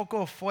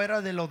poco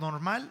fuera de lo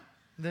normal,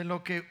 de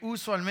lo que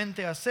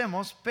usualmente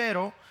hacemos,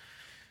 pero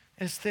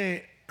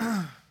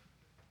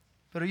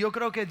pero yo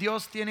creo que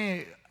Dios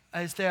tiene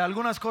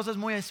algunas cosas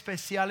muy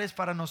especiales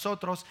para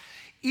nosotros,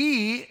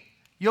 y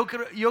yo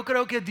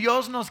creo que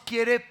Dios nos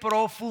quiere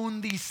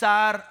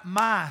profundizar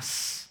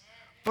más.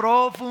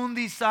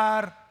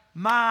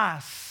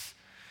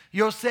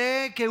 Yo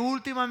sé que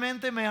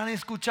últimamente me han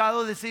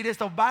escuchado decir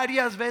esto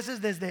varias veces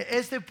desde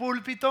este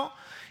púlpito,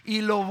 y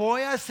lo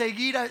voy a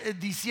seguir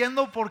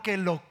diciendo porque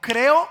lo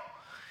creo.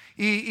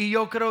 Y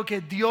yo creo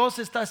que Dios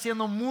está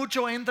haciendo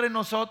mucho entre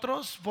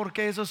nosotros,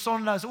 porque esas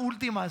son las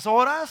últimas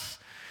horas.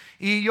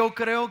 Y yo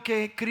creo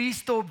que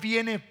Cristo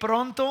viene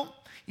pronto.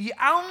 Y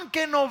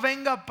aunque no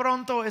venga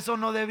pronto, eso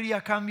no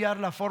debería cambiar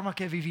la forma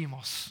que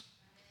vivimos.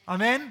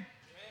 Amén.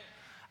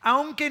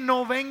 Aunque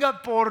no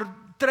venga por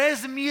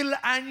 3000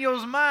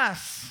 años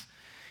más,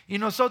 y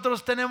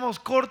nosotros tenemos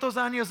cortos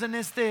años en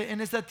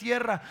esta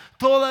tierra,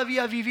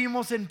 todavía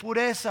vivimos en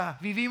pureza,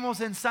 vivimos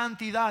en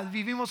santidad,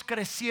 vivimos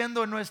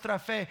creciendo en nuestra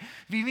fe,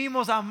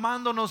 vivimos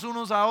amándonos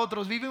unos a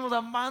otros, vivimos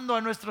amando a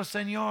nuestro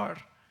Señor,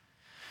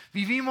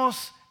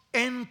 vivimos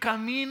en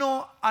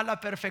camino a la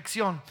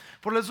perfección.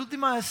 Por las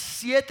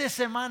últimas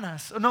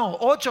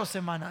 8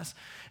 semanas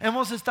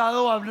hemos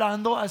estado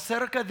hablando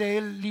acerca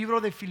del libro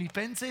de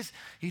Filipenses,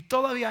 y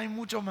todavía hay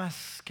mucho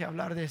más que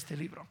hablar de este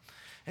libro.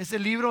 Este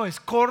libro es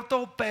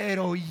corto,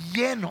 pero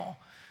lleno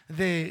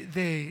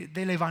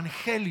del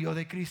evangelio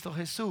de Cristo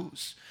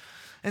Jesús.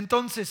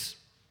 Entonces,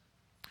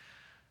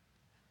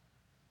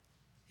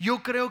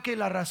 yo creo que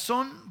la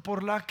razón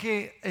por la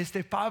que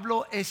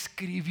Pablo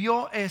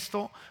escribió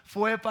esto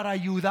fue para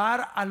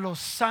ayudar a los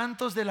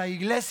santos de la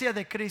iglesia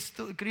de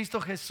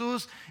Cristo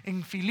Jesús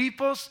en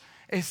Filipos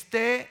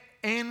esté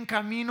en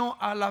camino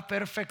a la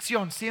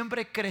perfección,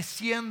 siempre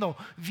creciendo,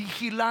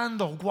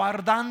 vigilando,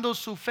 guardando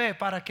su fe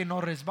para que no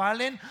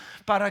resbalen,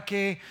 para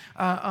que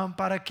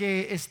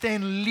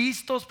estén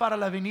listos para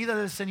la venida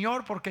del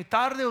Señor, porque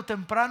tarde o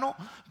temprano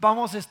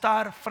vamos a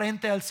estar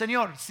frente al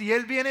Señor. Si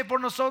Él viene por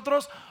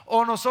nosotros,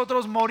 o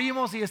nosotros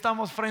morimos y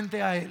estamos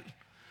frente a Él.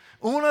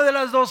 Una de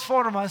las dos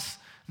formas,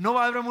 no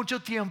va a haber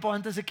mucho tiempo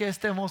antes de que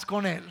estemos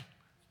con Él.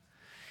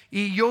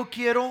 Y yo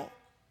quiero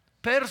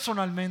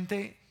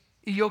personalmente,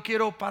 y yo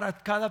quiero para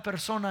cada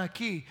persona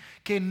aquí,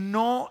 que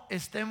no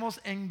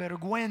estemos en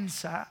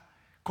vergüenza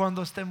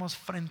cuando estemos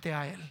frente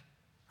a Él.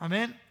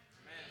 Amén.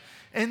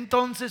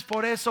 Entonces,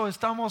 por eso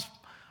estamos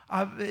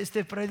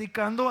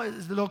predicando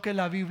es lo que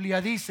la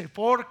Biblia dice,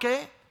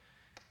 porque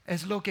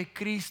es lo que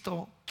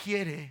Cristo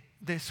quiere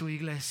de su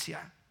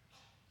iglesia.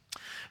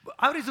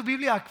 Abre tu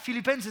Biblia a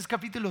Filipenses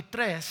capítulo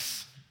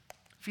 3.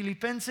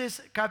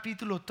 Filipenses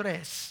capítulo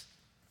 3.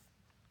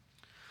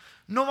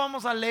 No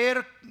vamos a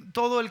leer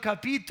todo el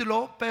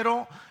capítulo,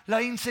 pero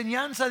la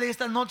enseñanza de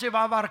esta noche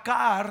va a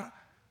abarcar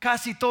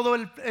casi todo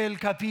el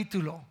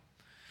capítulo.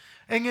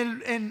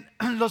 En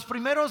los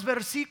primeros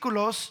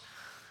versículos,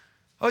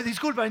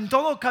 en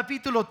todo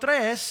capítulo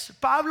 3,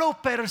 Pablo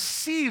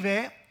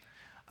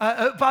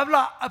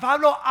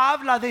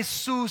habla de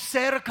su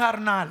ser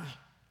carnal.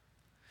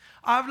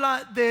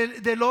 Habla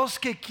de los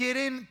que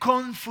quieren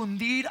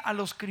confundir a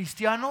los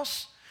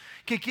cristianos,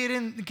 que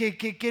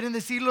quieren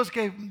decirles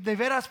que de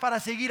veras para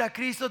seguir a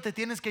Cristo te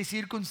tienes que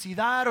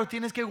circuncidar o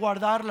tienes que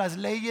guardar las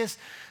leyes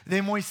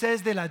de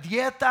Moisés de la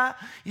dieta.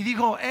 Y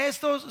dijo,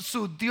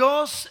 su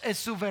Dios es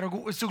su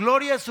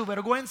gloria, es su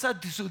vergüenza,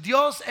 su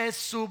Dios es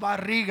su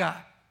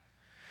barriga.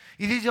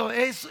 Y dijo,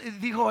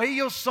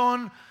 ellos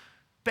son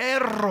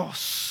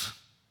perros,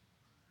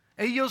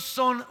 ellos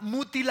son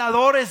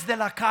mutiladores de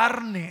la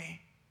carne.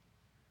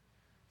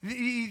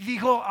 Y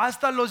dijo,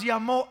 hasta los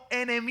llamó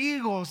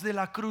enemigos de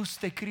la cruz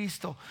de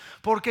Cristo,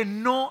 porque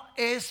no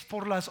es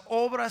por las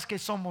obras que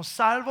somos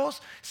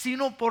salvos,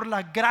 sino por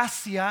la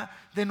gracia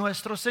de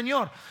nuestro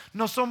Señor.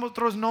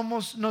 Nosotros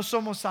no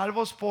somos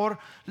salvos por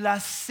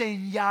la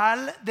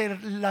señal de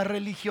la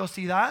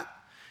religiosidad,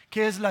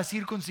 que es la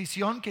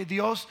circuncisión que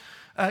Dios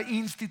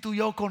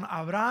instituyó con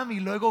Abraham y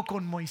luego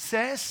con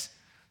Moisés,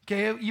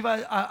 que iba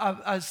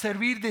a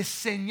servir de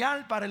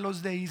señal para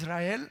los de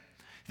Israel.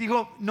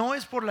 Digo, no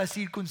es por la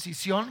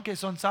circuncisión que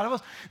son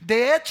salvos.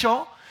 De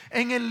hecho,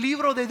 en el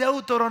libro de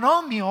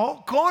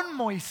Deuteronomio con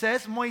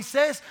Moisés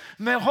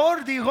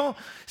mejor dijo,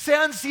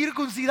 sean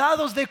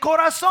circuncidados de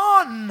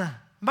corazón,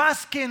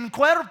 más que en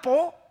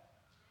cuerpo,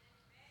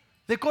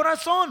 de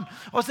corazón.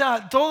 O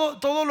sea,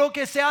 todo lo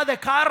que sea de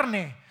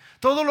carne,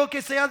 todo lo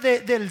que sea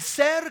del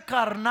ser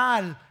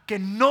carnal, que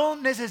no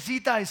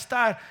necesita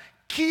estar,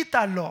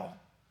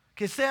 quítalo.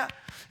 Que sea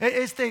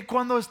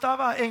cuando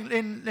estaba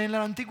en el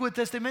Antiguo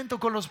Testamento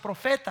con los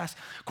profetas,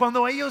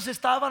 cuando ellos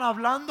estaban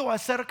hablando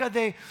acerca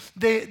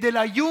del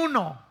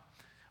ayuno,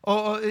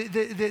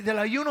 del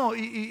ayuno,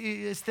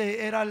 y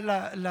era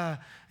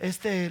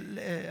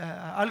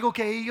algo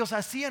que ellos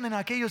hacían en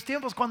aquellos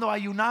tiempos. Cuando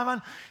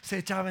ayunaban, se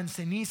echaban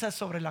cenizas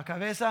sobre la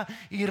cabeza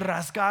y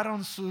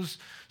rasgaron sus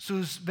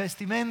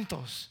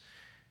vestimentos.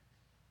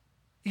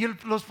 Y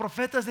los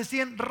profetas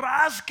decían,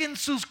 rasguen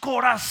sus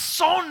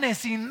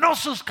corazones y no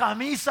sus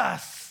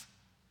camisas.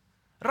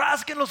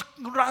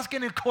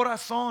 rasquen el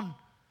corazón.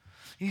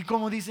 Y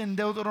como dice en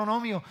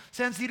Deuteronomio,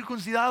 sean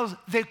circuncidados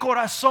de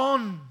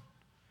corazón,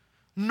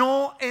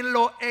 no en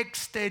lo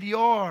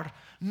exterior,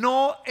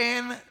 no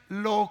en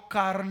lo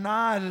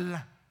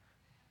carnal.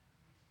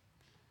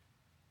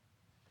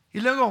 Y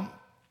luego,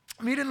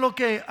 miren lo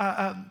que,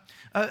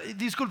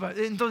 disculpa,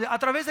 entonces a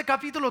través de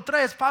capítulo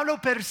 3,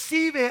 Pablo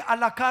percibe a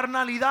la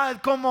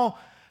carnalidad como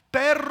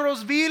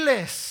perros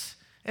viles.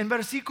 En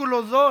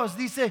versículo 2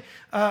 dice,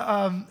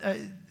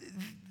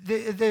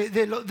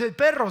 de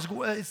perros,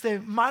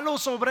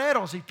 malos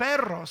obreros y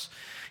perros.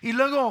 Y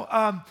luego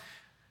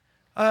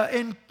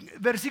en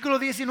versículo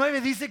 19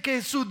 dice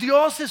que su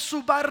Dios es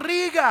su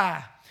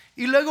barriga.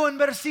 Y luego en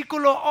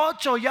versículo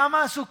 8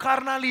 llama a su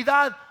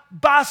carnalidad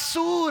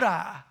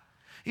basura.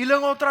 Y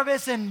luego otra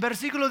vez en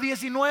versículo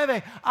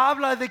 19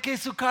 habla de que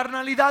su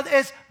carnalidad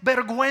es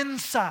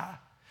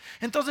vergüenza.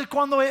 Entonces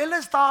cuando él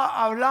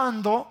está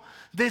hablando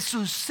de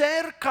su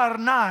ser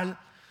carnal,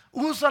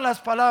 usa las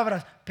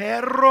palabras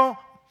perro,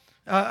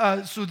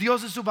 su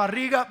Dios es su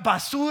barriga,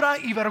 basura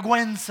y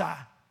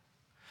vergüenza.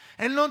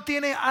 Él no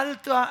tiene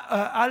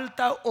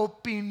alta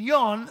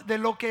opinión de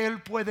lo que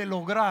él puede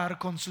lograr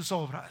con sus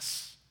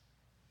obras.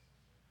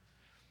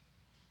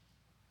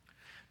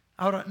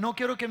 Ahora, no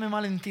quiero que me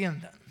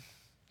malentiendan.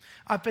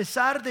 A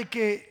pesar de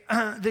que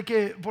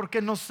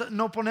porque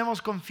no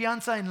ponemos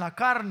confianza en la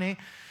carne,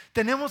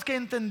 tenemos que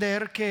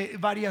entender que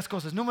varias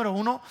cosas. Número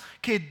uno,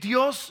 que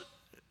Dios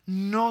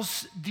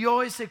nos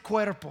dio ese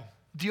cuerpo.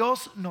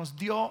 Dios nos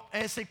dio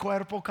ese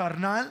cuerpo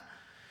carnal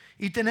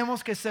y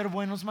tenemos que ser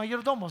buenos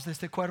mayordomos de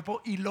este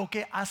cuerpo y lo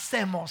que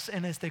hacemos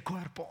en este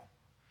cuerpo.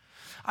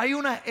 Hay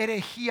una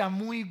herejía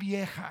muy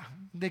vieja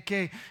de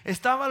que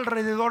estaba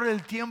alrededor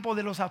del tiempo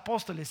de los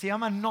apóstoles, se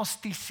llama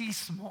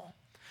gnosticismo.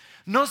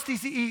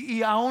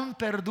 Y aún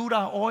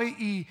perdura hoy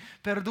y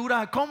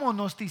perdura como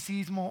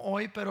gnosticismo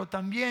hoy, pero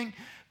también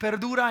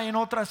perdura en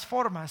otras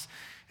formas.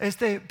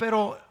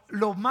 Pero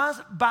lo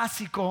más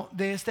básico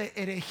de esta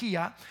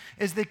herejía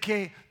es de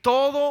que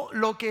todo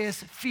lo que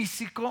es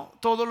físico,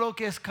 todo lo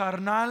que es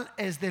carnal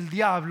es del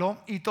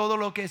diablo y todo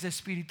lo que es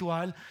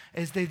espiritual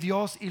es de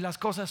Dios y las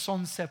cosas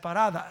son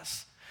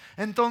separadas.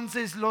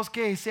 Entonces los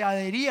que se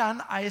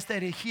adherían a esta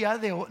herejía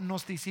de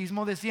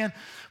gnosticismo decían,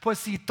 pues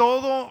si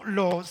todo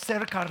lo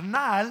ser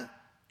carnal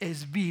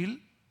es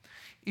vil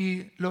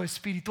y lo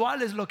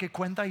espiritual es lo que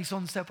cuenta y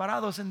son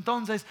separados,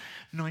 entonces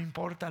no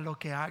importa lo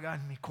que haga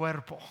en mi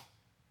cuerpo,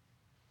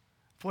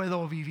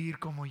 puedo vivir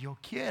como yo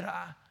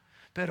quiera,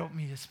 pero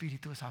mi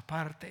espíritu es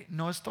aparte.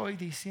 No estoy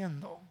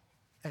diciendo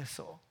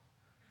eso.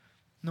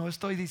 No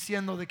estoy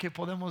diciendo de que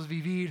podemos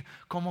vivir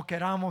como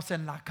queramos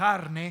en la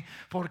carne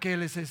porque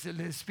el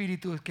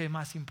espíritu es que es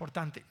más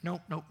importante.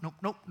 No.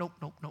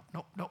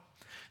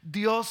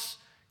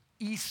 Dios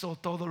hizo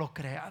todo lo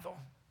creado.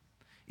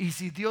 Y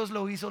si Dios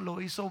lo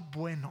hizo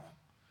bueno.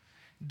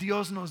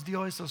 Dios nos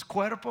dio esos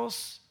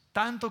cuerpos,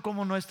 tanto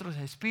como nuestros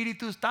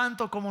espíritus,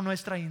 tanto como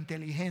nuestra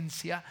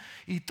inteligencia.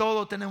 Y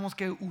todo tenemos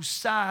que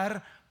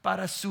usar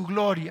para su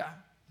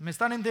gloria. ¿Me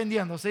están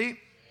entendiendo? ¿Sí?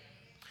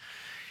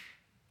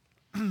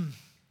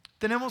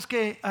 Tenemos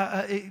que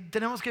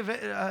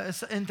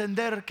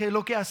entender que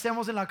lo que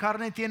hacemos en la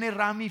carne tiene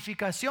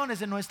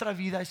ramificaciones en nuestra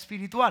vida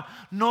espiritual.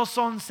 No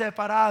son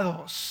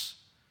separados.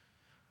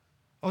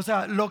 O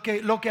sea, lo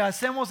que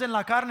hacemos en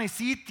la carne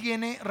sí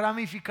tiene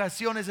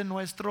ramificaciones en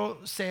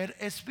nuestro ser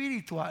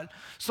espiritual.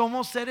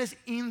 Somos seres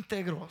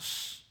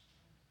íntegros.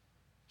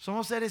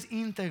 Somos seres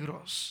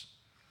íntegros.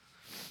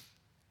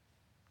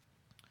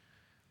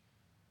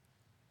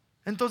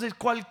 Entonces,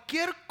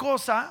 cualquier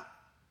cosa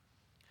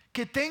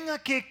que tenga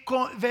que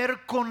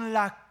ver con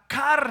la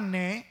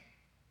carne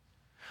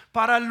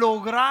para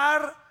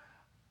lograr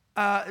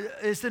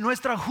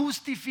nuestra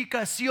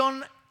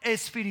justificación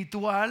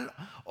espiritual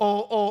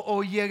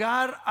o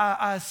llegar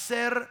a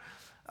ser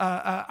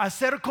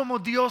como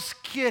Dios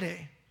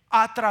quiere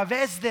a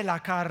través de la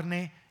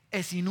carne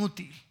es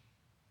inútil.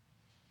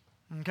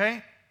 ¿Ok?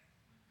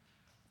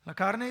 La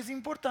carne es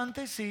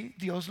importante, sí,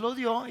 Dios lo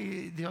dio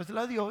y Dios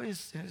la dio,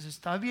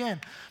 está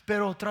bien.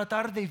 Pero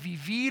tratar de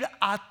vivir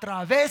a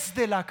través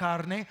de la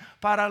carne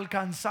para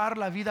alcanzar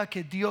la vida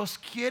que Dios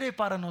quiere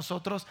para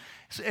nosotros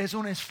es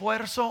un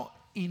esfuerzo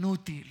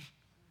inútil.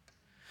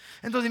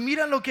 Entonces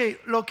mira lo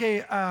que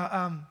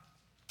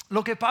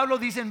Pablo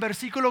dice en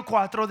versículo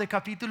 4 de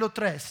capítulo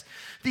 3.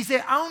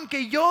 Dice,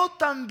 aunque yo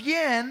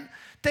también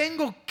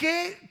tengo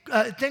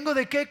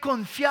de qué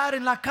confiar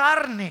en la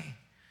carne.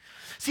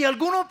 Si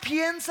alguno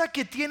piensa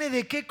que tiene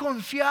de qué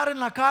confiar en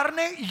la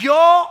carne,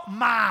 yo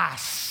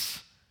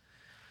más.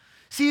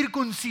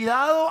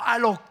 Circuncidado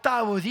al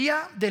 8º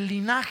día del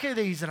linaje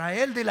de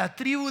Israel, de la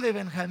tribu de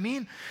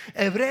Benjamín,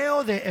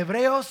 hebreo de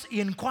hebreos, y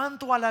en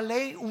cuanto a la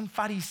ley, un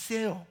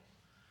fariseo.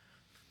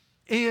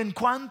 Y en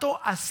cuanto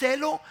a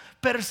celo,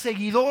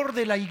 perseguidor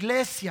de la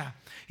iglesia.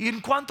 Y en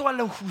cuanto a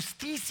la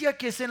justicia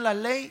que es en la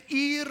ley,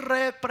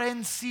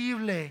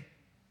 irreprensible.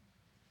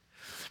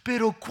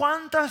 Pero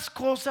cuántas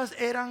cosas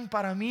eran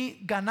para mí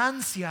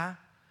ganancia,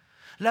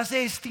 las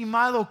he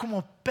estimado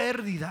como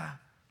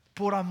pérdida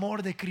por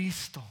amor de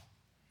Cristo.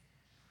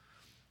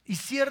 Y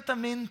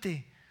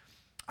ciertamente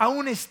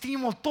aún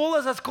estimo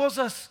todas las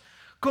cosas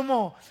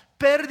como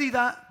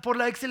pérdida por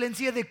la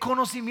excelencia de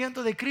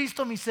conocimiento de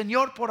Cristo mi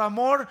Señor, por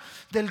amor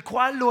del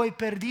cual lo he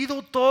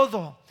perdido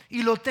todo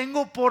y lo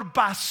tengo por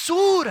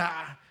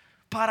basura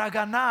para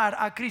ganar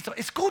a Cristo.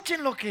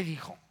 Escuchen lo que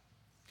dijo.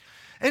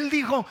 Él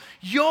dijo: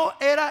 yo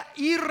era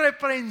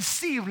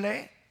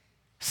irreprensible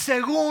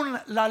según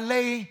la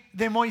ley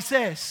de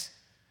Moisés,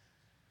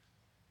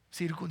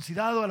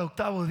 circuncidado al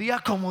 8º día,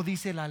 como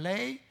dice la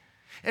ley.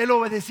 Él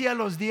obedecía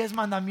los 10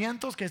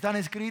 mandamientos que están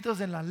escritos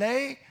en la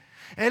ley.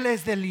 Él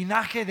es del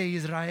linaje de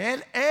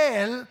Israel.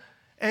 Él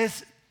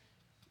es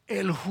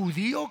el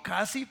judío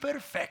casi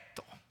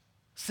perfecto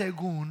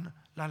según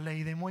la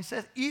ley de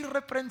Moisés,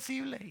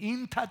 irreprensible,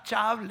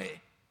 intachable.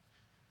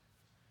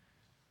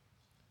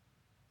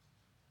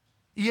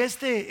 Y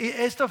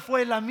esta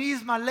fue la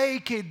misma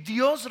ley que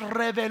Dios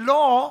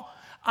reveló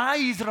a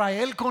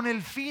Israel con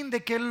el fin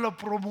de que lo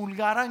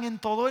promulgaran en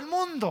todo el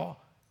mundo.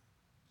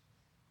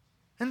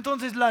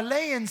 Entonces la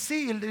ley en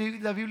sí,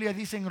 la Biblia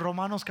dice en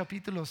Romanos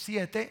capítulo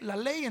 7, la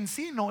ley en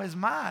sí no es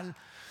mal,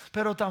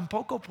 pero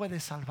tampoco puede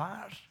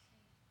salvar.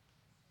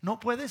 No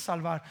puede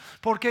salvar.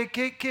 Porque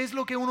 ¿qué es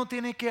lo que uno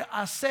tiene que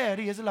hacer?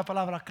 Y esa es la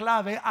palabra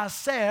clave: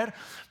 hacer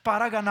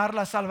para ganar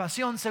la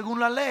salvación según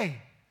la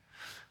ley.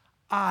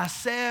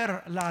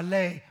 Hacer la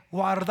ley,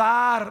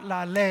 guardar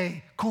la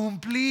ley,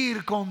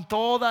 cumplir con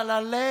toda la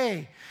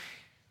ley.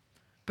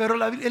 Pero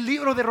el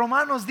libro de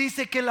Romanos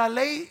dice que la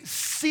ley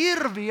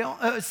sirvió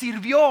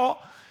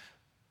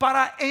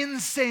para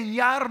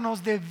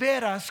enseñarnos de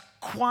veras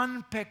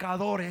cuán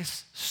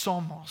pecadores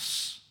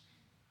somos.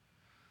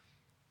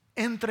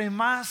 Entre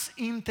más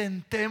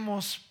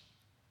intentemos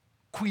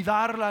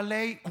cuidar la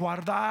ley,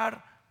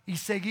 guardar y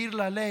seguir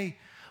la ley,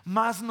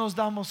 más nos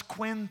damos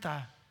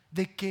cuenta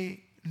de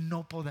que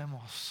no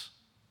podemos.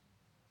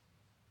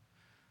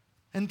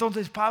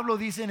 Entonces Pablo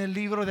dice en el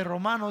libro de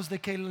Romanos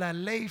de que la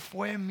ley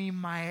fue mi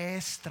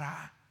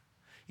maestra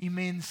y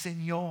me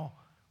enseñó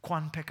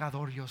cuán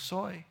pecador yo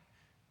soy.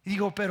 Y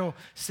digo, pero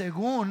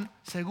según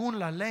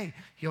la ley,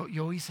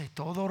 yo hice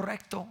todo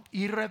recto,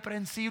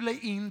 irreprensible,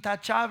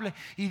 intachable.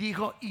 Y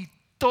dijo, y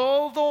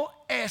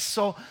todo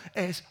eso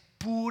es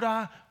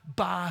pura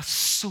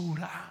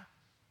basura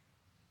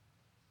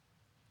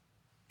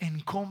en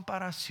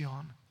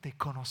comparación de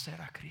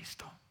conocer a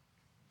Cristo.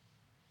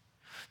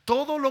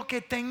 Todo lo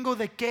que tengo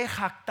de qué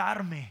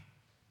jactarme,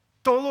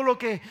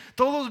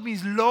 todos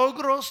mis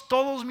logros,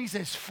 todos mis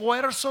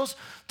esfuerzos,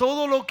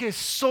 todo lo que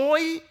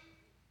soy,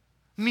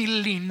 mi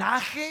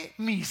linaje,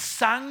 mi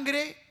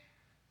sangre,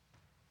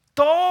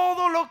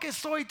 todo lo que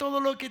soy, todo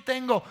lo que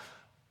tengo,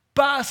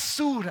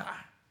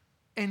 basura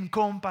en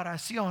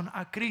comparación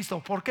a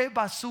Cristo. ¿Por qué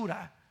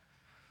basura?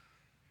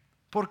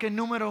 Porque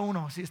número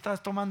 1, si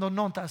estás tomando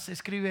notas,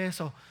 escribe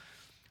eso: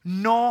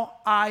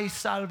 no hay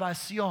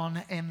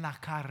salvación en la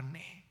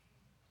carne.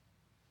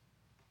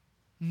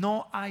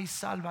 No hay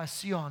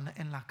salvación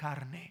en la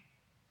carne.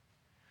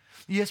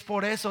 Y es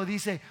por eso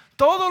dice: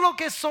 todo lo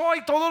que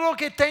soy, todo lo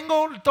que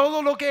tengo,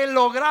 todo lo que he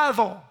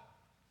logrado,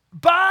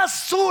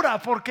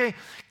 basura. Porque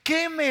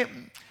 ¿qué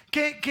me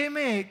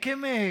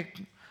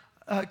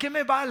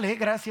vale?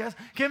 Gracias.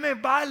 ¿Qué me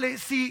vale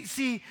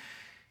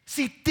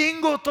si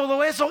tengo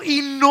todo eso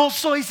y no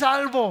soy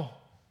salvo?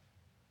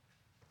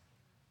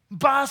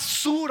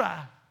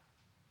 Basura.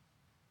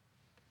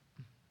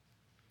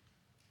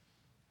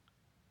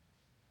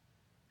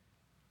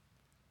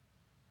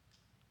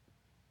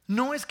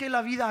 No es que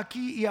la vida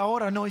aquí y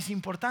ahora no es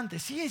importante.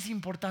 Sí es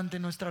importante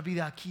nuestra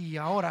vida aquí y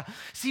ahora,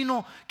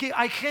 sino que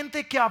hay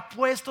gente que ha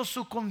puesto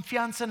su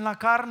confianza en la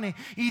carne.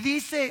 Y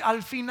dice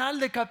al final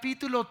de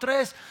capítulo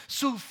 3,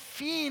 su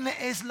fin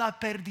es la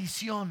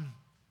perdición,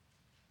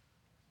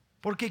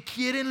 porque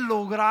quieren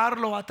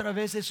lograrlo a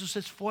través de sus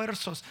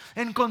esfuerzos.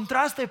 En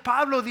contraste,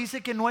 Pablo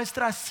dice que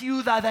nuestra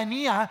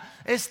ciudadanía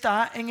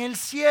está en el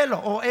cielo,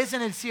 o es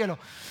en el cielo.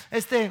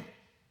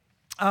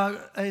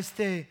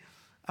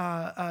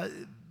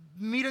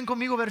 Miren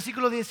conmigo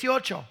versículo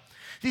 18.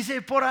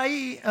 Dice por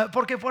ahí,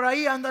 porque por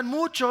ahí andan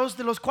muchos,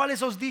 de los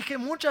cuales os dije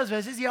muchas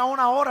veces, y aún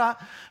ahora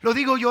lo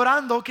digo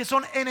llorando, que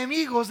son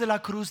enemigos de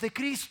la cruz de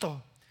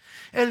Cristo,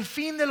 el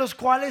fin de los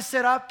cuales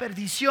será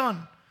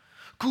perdición,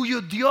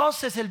 cuyo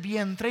Dios es el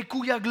vientre,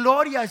 cuya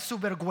gloria es su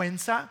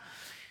vergüenza,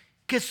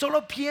 que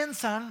solo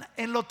piensan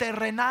en lo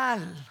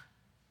terrenal.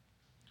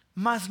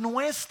 Mas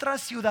nuestra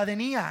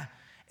ciudadanía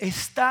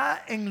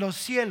está en los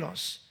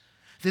cielos,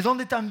 de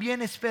donde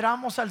también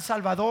esperamos al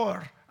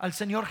Salvador, al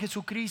Señor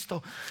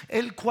Jesucristo,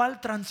 el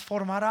cual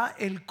transformará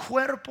el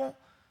cuerpo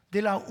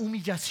de la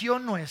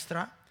humillación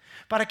nuestra,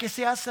 para que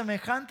sea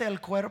semejante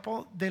al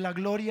cuerpo de la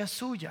gloria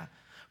suya,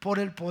 por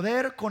el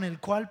poder con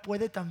el cual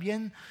puede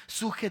también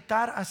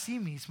sujetar a sí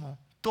mismo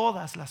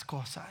todas las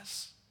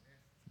cosas.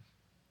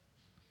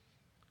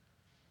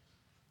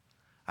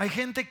 Hay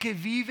gente que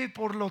vive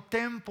por lo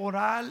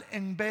temporal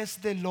en vez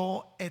de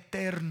lo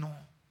eterno,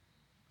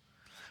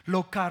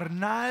 lo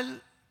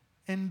carnal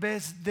en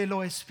vez de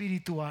lo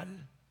espiritual.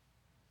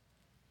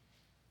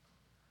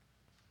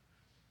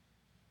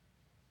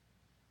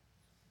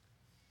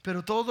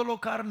 Pero todo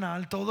lo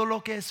carnal, todo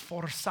lo que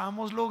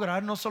esforzamos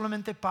lograr, no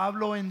solamente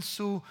Pablo en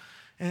su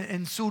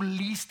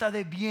lista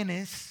de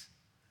bienes,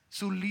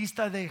 su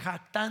lista de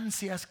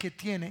jactancias que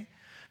tiene,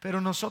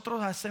 pero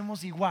nosotros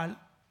hacemos igual.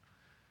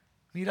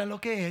 Mira lo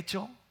que he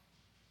hecho.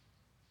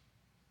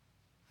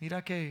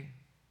 Mira qué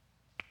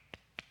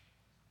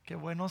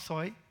bueno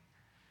soy.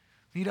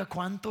 Mira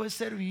cuánto he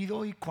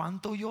servido y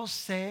cuánto yo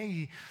sé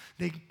y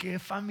de qué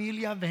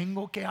familia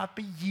vengo, qué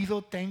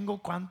apellido tengo,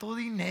 cuánto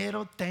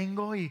dinero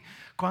tengo y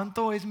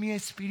cuánto es mi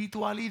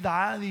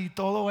espiritualidad y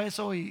todo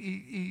eso.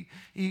 Y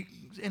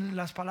en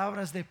las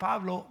palabras de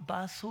Pablo,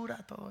 basura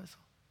todo eso.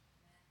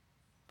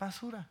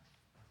 Basura.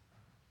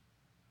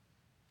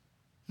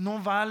 No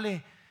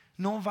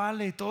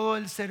vale todo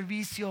el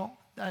servicio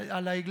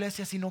a la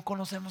iglesia si no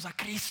conocemos a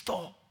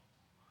Cristo.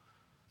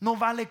 No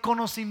vale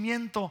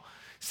conocimiento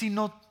si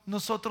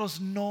nosotros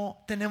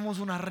no tenemos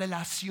una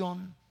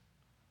relación.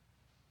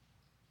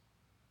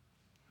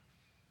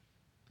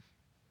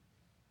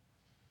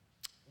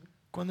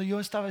 Cuando yo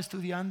estaba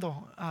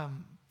estudiando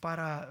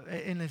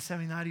en el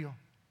seminario,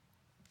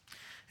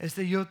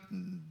 yo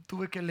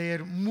tuve que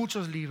leer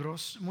muchos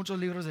libros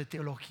de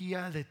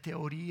teología, de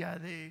teoría,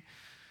 de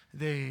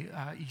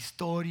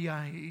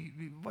historia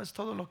y pues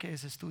todo lo que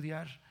es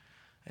estudiar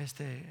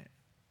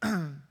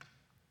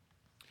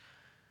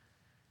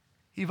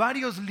y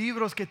varios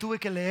libros que tuve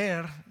que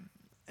leer,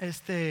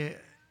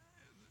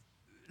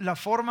 la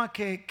forma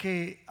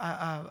que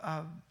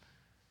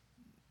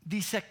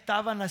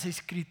disectaban las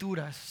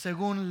escrituras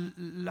según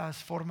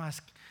las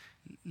formas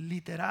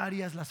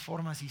literarias, las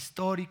formas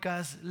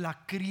históricas,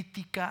 la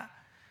crítica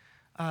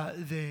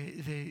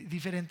de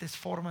diferentes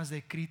formas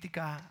de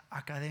crítica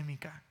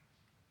académica.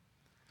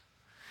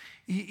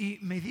 Y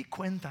me di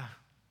cuenta,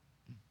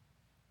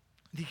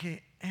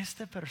 dije,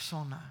 esta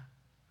persona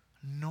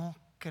no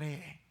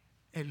cree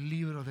el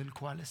libro del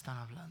cual están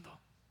hablando.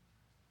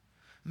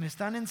 Me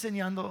están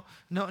enseñando,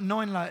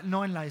 no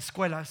en la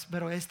escuela,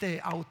 pero este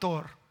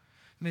autor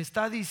me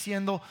está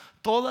diciendo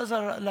todas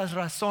las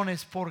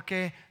razones por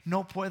qué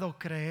no puedo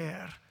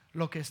creer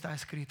lo que está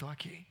escrito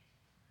aquí.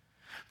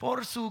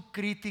 Por su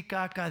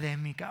crítica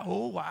académica.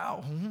 Oh,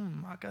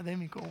 wow,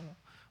 académico.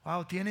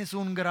 Wow, tienes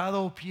un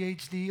grado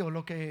PhD o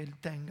lo que él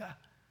tenga.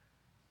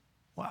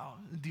 Wow,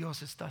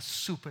 Dios está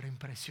súper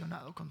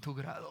impresionado con tu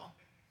grado.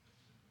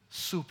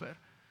 Súper.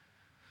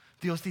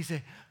 Dios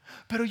dice,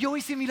 pero yo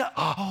hice milagro.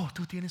 Oh,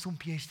 tú tienes un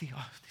PhD.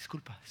 Oh,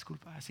 disculpa,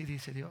 así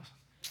dice Dios.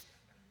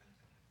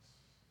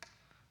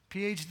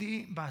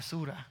 PhD,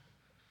 basura.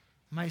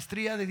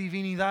 Maestría de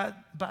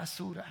divinidad,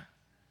 basura.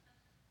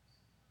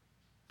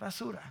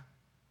 Basura.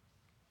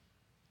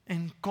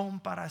 En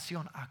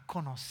comparación a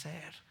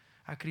conocer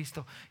a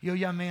Cristo. Yo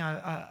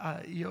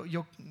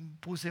yo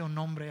puse un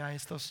nombre a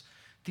estos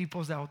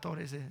tipos de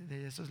autores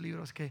de esos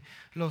libros, que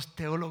los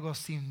teólogos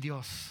sin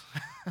Dios.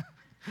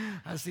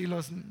 Así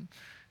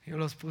yo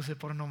los puse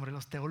por nombre,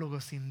 los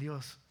teólogos sin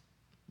Dios.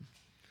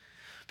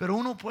 Pero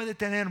uno puede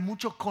tener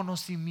mucho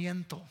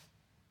conocimiento,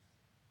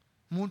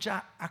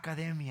 mucha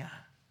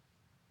academia,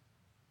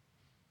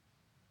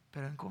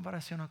 pero en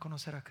comparación a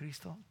conocer a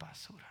Cristo,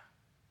 basura.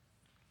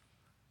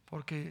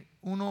 Porque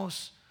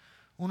unos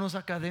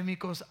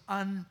académicos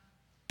han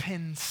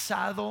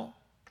pensado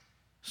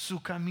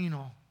su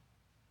camino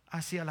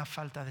hacia la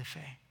falta de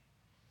fe.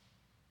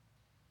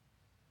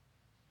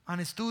 Han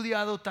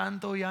estudiado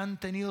tanto y han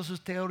tenido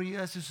sus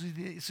teorías,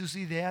 sus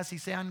ideas, y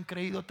se han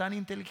creído tan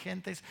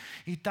inteligentes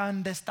y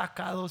tan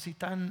destacados y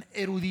tan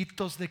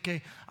eruditos de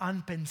que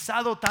han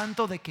pensado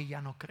tanto de que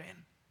ya no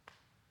creen.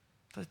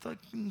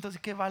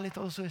 Entonces, ¿qué vale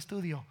todo su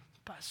estudio?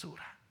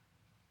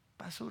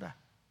 Basura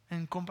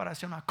en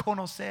comparación a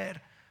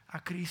conocer a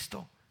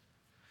Cristo.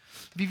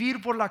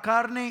 Vivir por la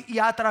carne y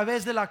a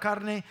través de la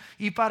carne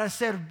y para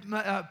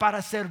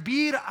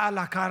servir a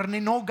la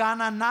carne no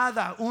gana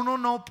nada. Uno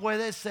no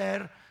puede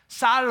ser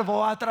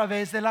salvo a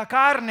través de la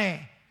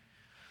carne.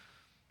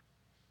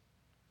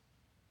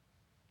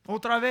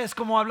 Otra vez,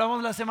 como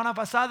hablamos la semana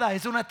pasada,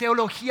 es una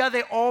teología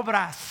de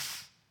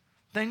obras.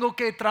 Tengo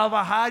que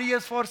trabajar y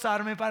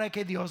esforzarme para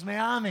que Dios me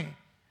ame,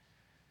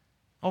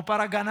 o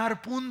para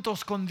ganar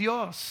puntos con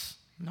Dios.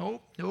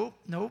 No.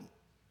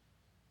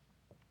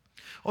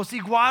 O si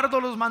guardo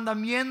los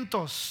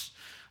mandamientos,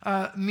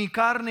 mi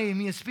carne y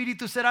mi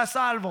espíritu será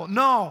salvo.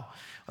 No.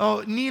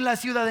 Ni la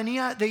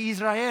ciudadanía de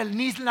Israel,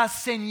 ni las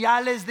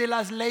señales de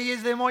las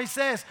leyes de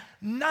Moisés,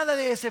 nada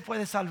de eso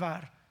puede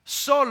salvar.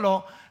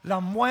 Solo la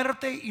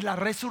muerte y la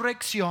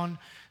resurrección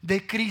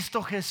de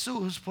Cristo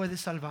Jesús puede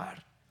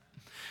salvar.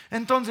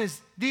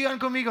 Entonces, digan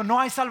conmigo, no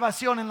hay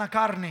salvación en la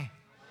carne.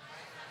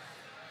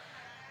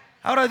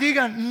 Ahora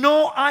digan,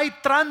 no hay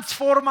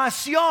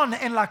transformación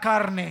en la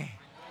carne.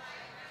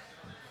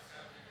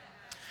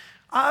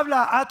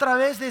 Habla a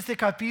través de este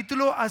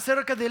capítulo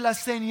acerca de la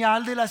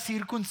señal de la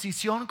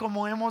circuncisión,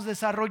 como hemos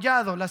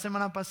desarrollado la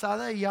semana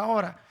pasada y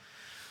ahora.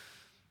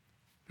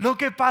 Lo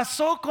que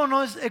pasó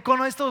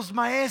con estos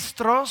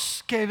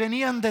maestros que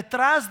venían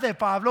detrás de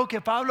Pablo,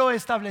 que Pablo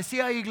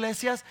establecía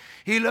iglesias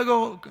y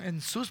luego, en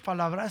sus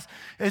palabras,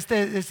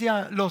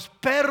 decía, los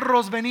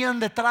perros venían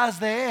detrás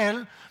de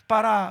él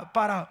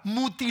para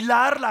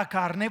mutilar la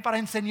carne, para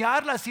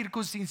enseñar la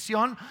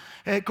circuncisión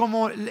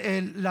como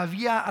la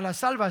vía a la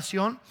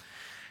salvación.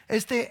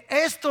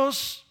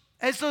 Estos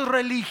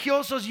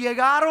religiosos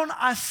llegaron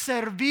a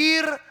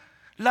servir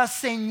la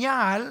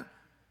señal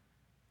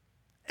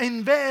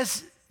en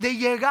vez de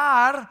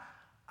llegar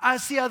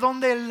hacia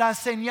donde la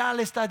señal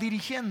está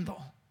dirigiendo.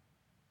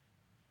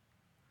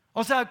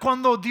 O sea,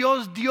 cuando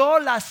Dios dio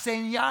la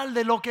señal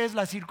de lo que es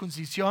la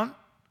circuncisión,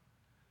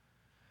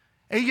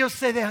 ellos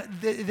se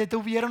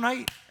detuvieron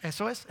ahí.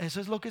 Eso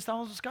es lo que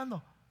estamos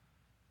buscando.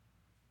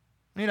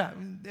 Mira,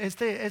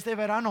 este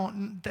verano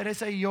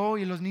Teresa y yo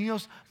y los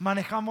niños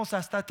manejamos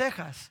hasta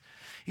Texas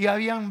y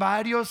habían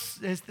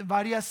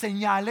varias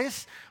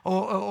señales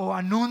o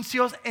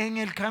anuncios en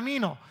el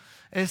camino.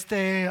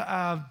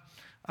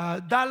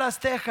 Dallas,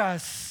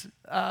 Texas,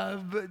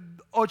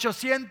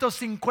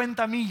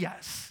 850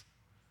 millas.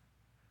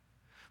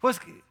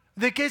 Pues,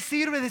 ¿de qué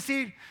sirve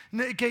decir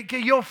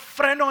que yo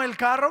freno el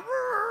carro?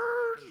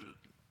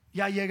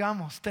 Ya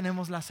llegamos,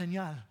 tenemos la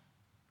señal.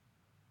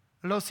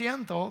 Lo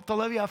siento,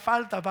 todavía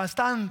falta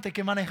bastante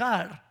que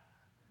manejar.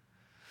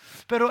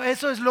 Pero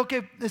eso es lo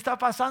que está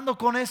pasando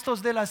con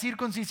estos de la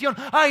circuncisión.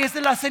 Ay, esta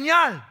es la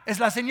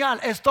señal,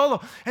 es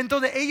todo.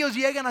 Entonces ellos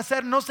llegan a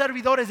ser no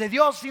servidores de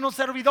Dios, sino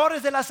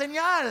servidores de la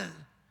señal.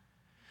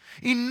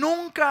 Y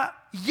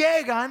nunca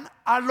llegan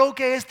a lo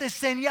que esta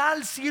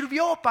señal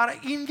sirvió para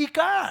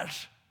indicar.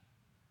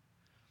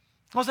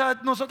 O sea,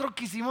 nosotros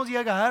quisimos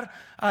llegar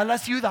a la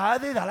ciudad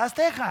de Dallas,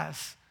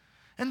 Texas.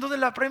 Entonces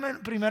la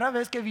primera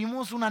vez que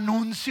vimos un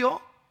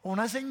anuncio,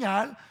 una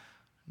señal,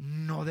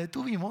 no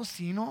detuvimos,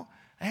 sino,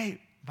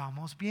 hey,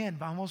 vamos bien,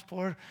 vamos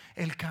por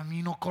el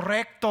camino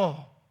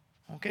correcto.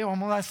 Okay,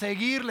 vamos a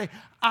seguirle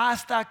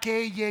hasta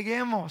que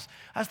lleguemos.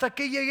 ¿Hasta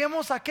que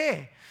lleguemos a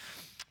qué?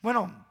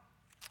 Bueno,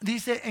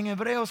 dice en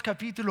Hebreos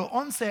capítulo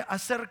 11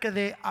 acerca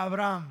de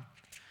Abraham.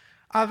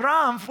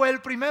 Abraham fue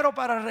el primero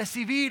para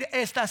recibir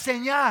esta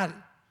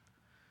señal.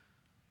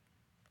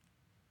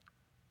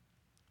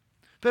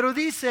 Pero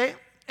dice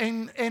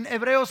en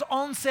Hebreos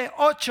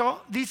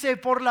 11:8, dice,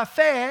 por la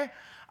fe,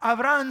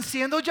 Abraham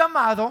siendo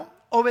llamado,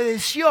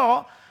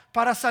 obedeció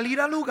para salir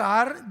al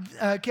lugar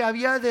que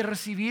había de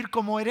recibir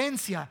como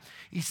herencia,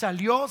 y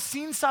salió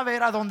sin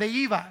saber a dónde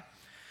iba.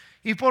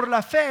 Y por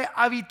la fe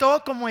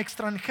habitó como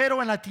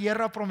extranjero en la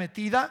tierra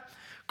prometida,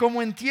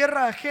 como en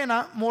tierra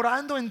ajena,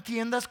 morando en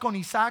tiendas con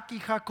Isaac y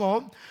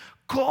Jacob,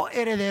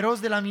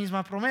 coherederos de la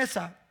misma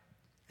promesa.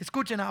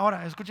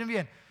 Escuchen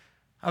bien.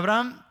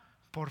 Abraham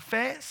por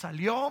fe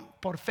salió,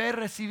 por fe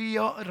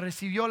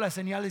recibió la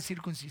señal de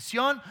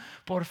circuncisión,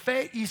 por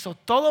fe hizo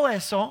todo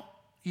eso,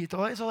 y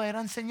todo eso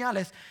eran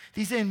señales.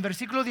 Dice en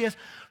versículo 10,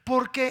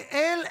 porque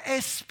él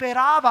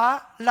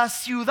esperaba la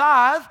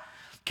ciudad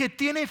que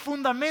tiene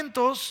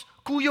fundamentos,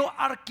 cuyo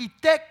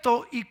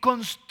arquitecto y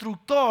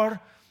constructor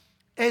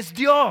es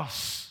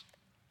Dios.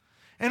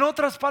 En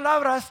otras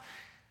palabras,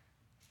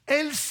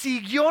 él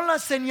siguió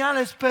las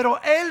señales,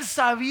 pero él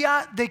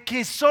sabía de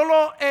que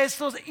solo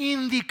estos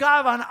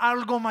indicaban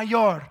algo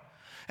mayor.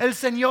 El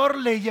Señor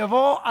le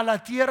llevó a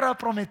la tierra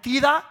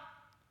prometida.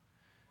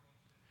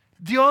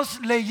 Dios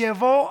le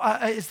llevó,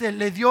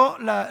 le dio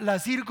la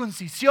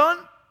circuncisión.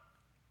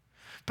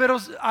 Pero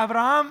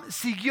Abraham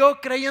siguió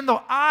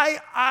creyendo, hay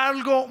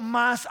algo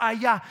más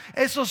allá.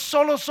 Esos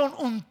solo son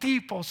un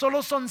tipo,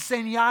 solo son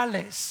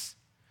señales.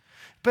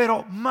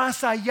 Pero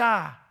más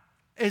allá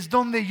es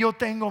donde yo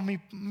tengo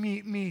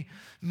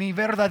mi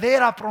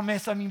verdadera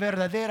promesa, mi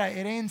verdadera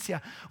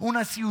herencia.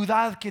 Una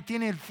ciudad que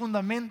tiene el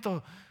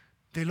fundamento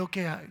de lo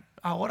que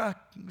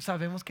ahora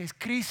sabemos que es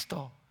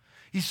Cristo.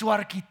 Y su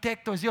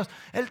arquitecto es Dios.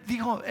 Él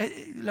dijo,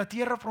 la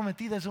tierra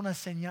prometida es una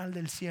señal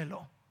del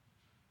cielo.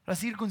 La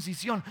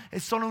circuncisión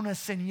es solo una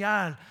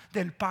señal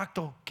del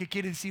pacto, que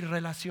quiere decir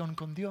relación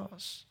con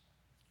Dios.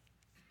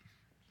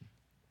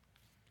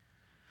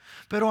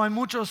 Pero hay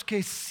muchos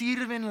que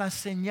sirven la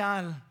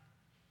señal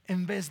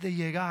en vez de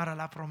llegar a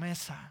la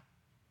promesa.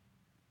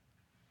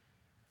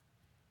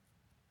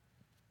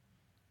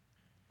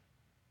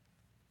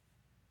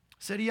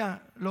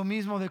 Sería lo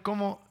mismo de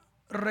cómo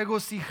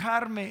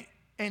regocijarme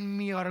en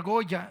mi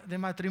argolla de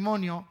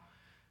matrimonio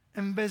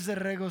en vez de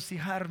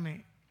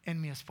regocijarme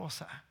en mi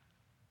esposa.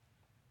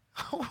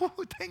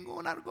 Tengo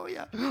una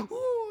argolla.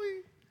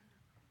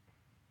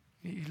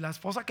 ¿Y la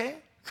esposa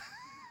qué?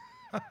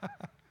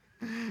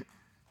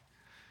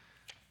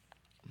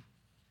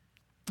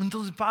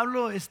 Entonces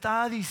Pablo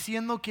está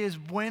diciendo que es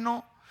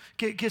bueno,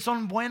 que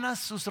son buenas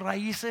sus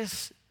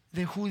raíces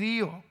de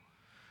judío,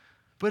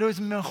 pero es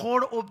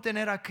mejor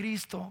obtener a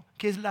Cristo,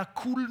 que es la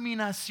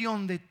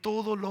culminación de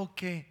todo lo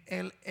que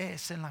Él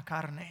es en la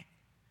carne,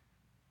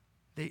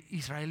 de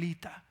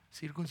israelita,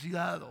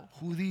 circuncidado,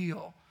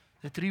 judío,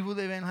 de tribu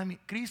de Benjamín.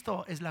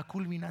 Cristo es la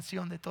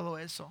culminación de todo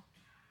eso.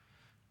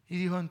 Y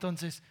dijo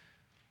entonces,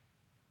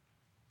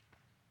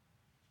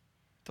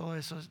 todo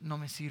eso no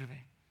me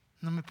sirve.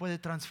 No me puede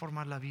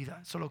transformar la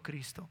vida, solo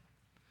Cristo.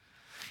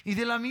 Y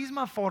de la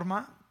misma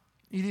forma,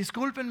 y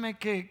discúlpenme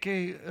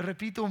que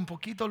repito un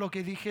poquito lo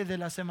que dije de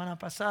la semana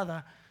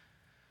pasada,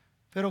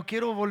 pero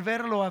quiero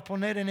volverlo a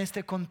poner en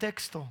este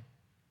contexto.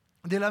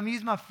 De la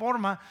misma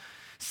forma,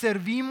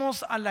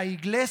 ¿servimos a la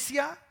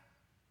iglesia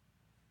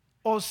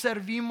o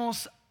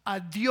servimos a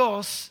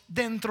Dios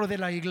dentro de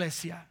la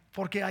iglesia?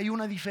 Porque hay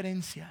una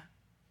diferencia.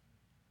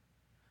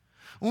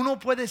 Uno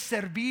puede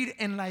servir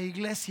en la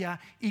iglesia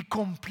y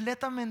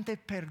completamente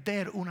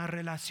perder una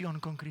relación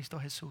con Cristo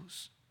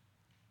Jesús.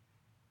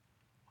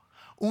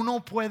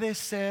 Uno puede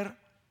ser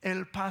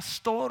el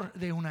pastor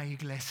de una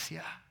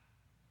iglesia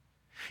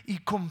y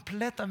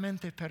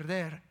completamente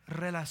perder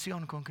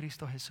relación con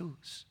Cristo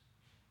Jesús.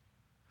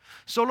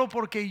 Solo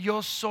porque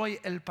yo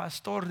soy el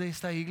pastor de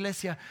esta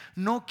iglesia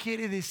no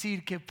quiere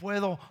decir que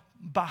puedo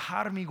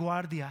bajar mi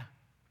guardia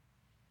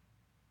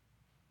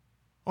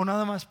o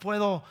nada más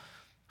puedo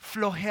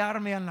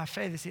flojearme en la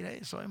fe,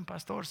 decir soy un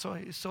pastor,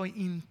 soy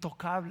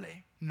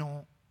intocable.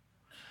 No,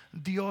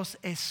 Dios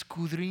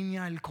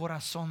escudriña el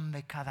corazón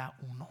de cada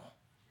uno,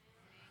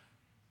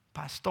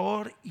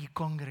 pastor y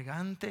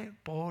congregante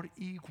por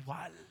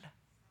igual.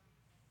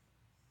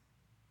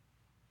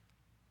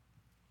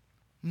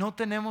 No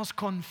tenemos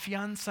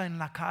confianza en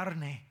la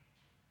carne.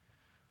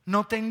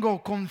 No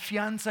tengo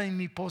confianza en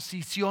mi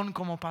posición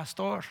como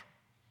pastor.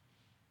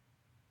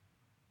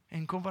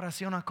 En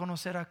comparación a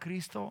conocer a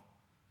Cristo,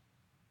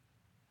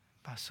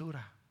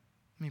 basura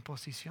mi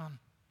posición,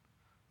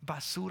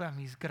 basura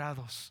mis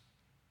grados,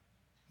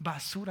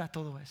 basura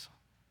todo eso.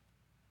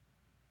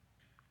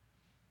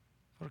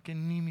 Porque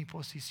ni mi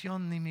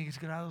posición ni mis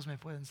grados me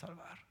pueden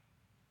salvar.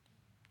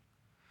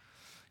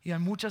 Y hay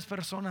muchas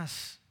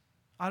personas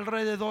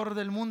alrededor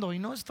del mundo,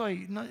 y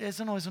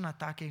eso no es un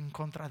ataque en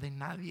contra de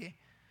nadie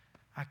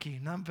aquí,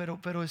 ¿no?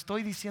 pero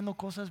estoy diciendo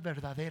cosas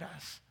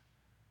verdaderas,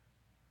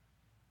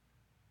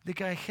 de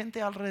que hay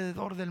gente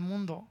alrededor del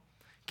mundo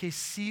que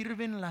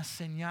sirven la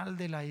señal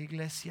de la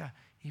iglesia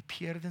y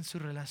pierden su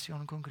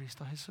relación con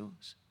Cristo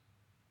Jesús.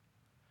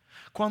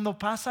 Cuando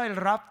pasa el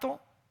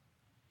rapto,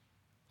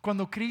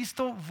 cuando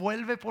Cristo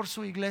vuelve por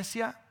su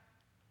iglesia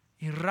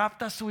y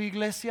rapta su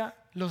iglesia,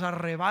 los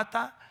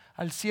arrebata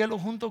al cielo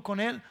junto con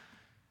él,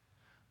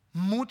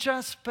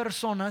 muchas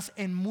personas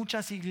en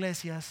muchas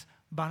iglesias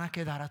van a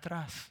quedar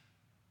atrás.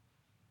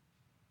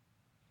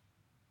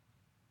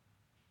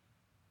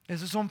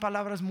 Esas son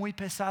palabras muy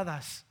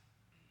pesadas,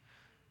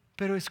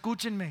 pero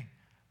escúchenme,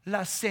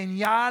 la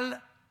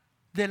señal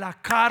de la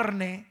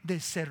carne, de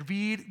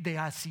servir, de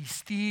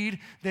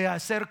asistir, de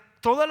hacer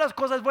todas las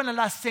cosas buenas,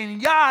 la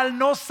señal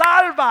no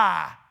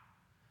salva.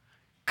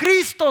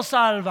 Cristo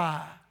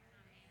salva.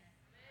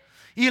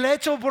 Y el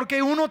hecho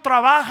porque uno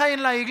trabaja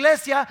en la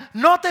iglesia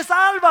no te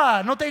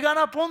salva, no te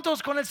gana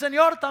puntos con el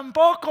Señor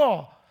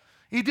tampoco.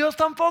 Y Dios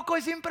tampoco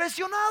es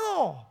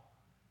impresionado.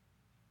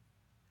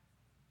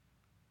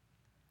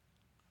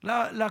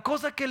 La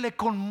cosa que le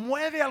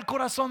conmueve al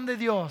corazón de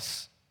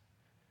Dios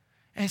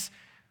es: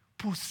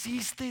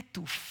 pusiste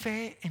tu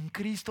fe en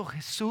Cristo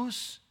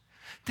Jesús,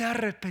 te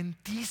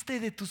arrepentiste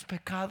de tus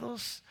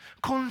pecados,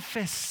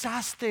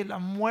 confesaste la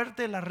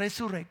muerte, la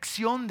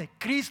resurrección de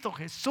Cristo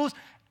Jesús.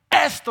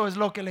 Esto es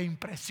lo que le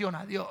impresiona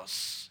a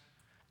Dios.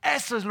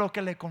 Eso es lo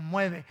que le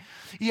conmueve.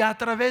 Y a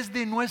través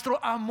de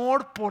nuestro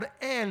amor por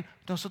Él,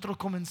 nosotros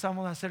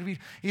comenzamos a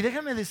servir. Y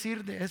déjeme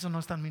decir, de eso no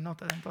está en mi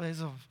nota, entonces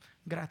eso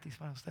gratis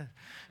para usted.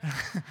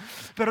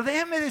 Pero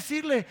déjeme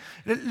decirle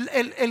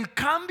el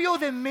cambio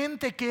de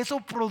mente que eso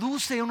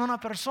produce en una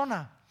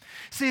persona.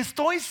 Si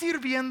estoy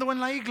sirviendo en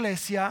la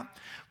iglesia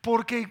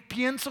porque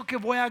pienso que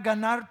voy a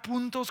ganar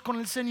puntos con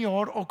el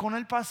Señor o con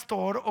el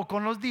pastor o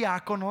con los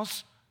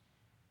diáconos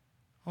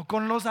o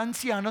con los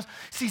ancianos,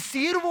 si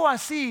sirvo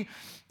así,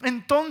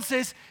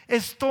 entonces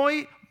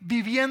estoy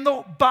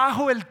viviendo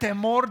bajo el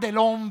temor del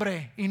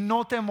hombre y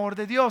no temor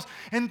de Dios.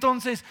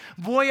 Entonces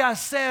voy a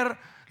hacer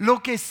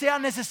lo que sea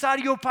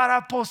necesario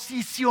para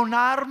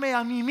posicionarme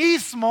a mí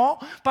mismo,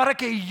 para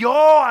que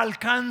yo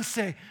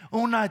alcance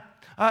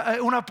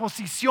una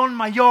posición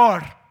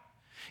mayor.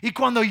 Y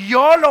cuando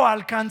yo lo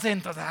alcance,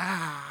 entonces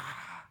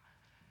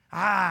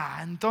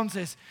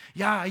entonces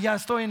ya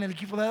estoy en el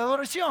equipo de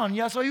adoración,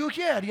 ya soy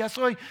ujier, ya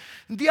soy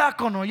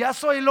diácono, ya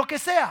soy lo que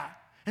sea.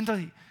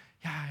 Entonces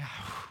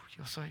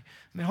yo soy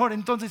mejor.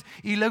 Entonces,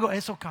 y luego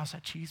eso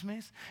causa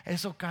chismes,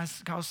 eso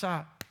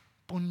causa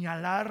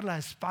puñalar la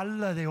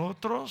espalda de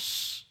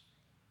otros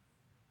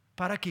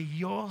para que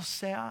yo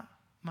sea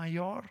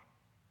mayor.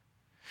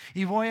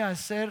 Y voy a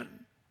hacer,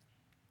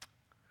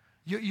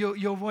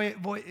 yo voy,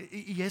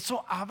 y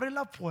eso abre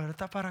la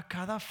puerta para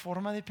cada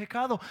forma de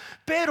pecado.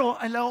 Pero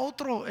el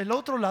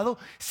otro lado,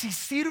 si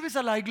sirves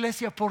a la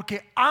iglesia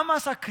porque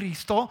amas a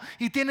Cristo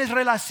y tienes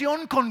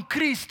relación con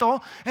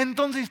Cristo,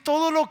 entonces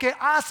todo lo que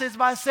haces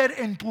va a ser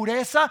en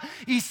pureza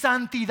y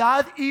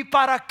santidad y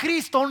para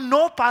Cristo,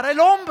 no para el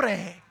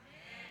hombre.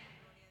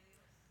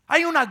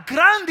 Hay una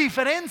gran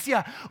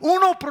diferencia.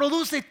 Uno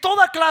produce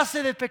toda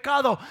clase de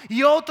pecado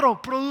y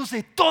otro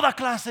produce toda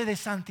clase de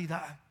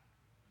santidad.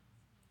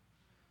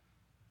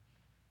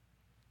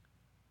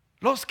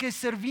 Los que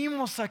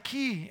servimos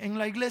aquí en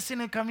la iglesia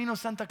en el Camino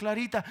Santa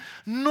Clarita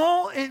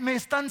no me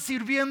están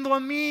sirviendo a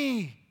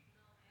mí.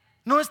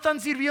 No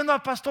están sirviendo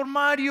al pastor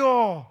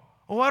Mario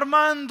o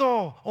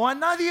Armando o a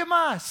nadie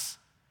más.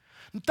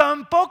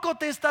 Tampoco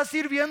te está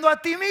sirviendo a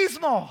ti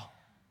mismo.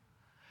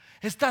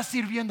 Estás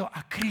sirviendo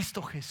a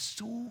Cristo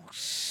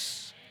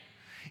Jesús.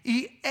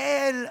 Y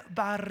Él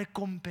va a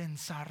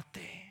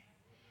recompensarte.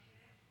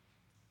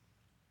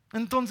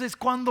 Entonces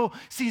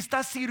si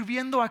estás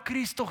sirviendo a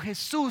Cristo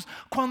Jesús,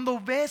 cuando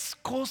ves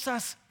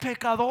cosas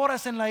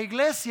pecadoras en la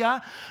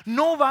iglesia,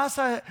 no vas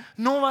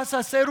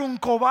a ser un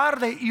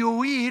cobarde y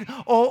huir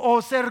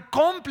o ser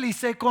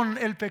cómplice con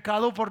el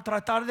pecado por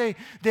tratar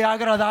de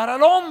agradar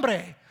al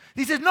hombre.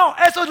 Dices, no,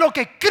 eso es lo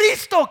que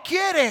Cristo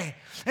quiere.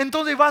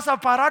 Entonces vas a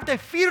pararte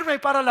firme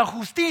para la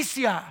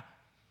justicia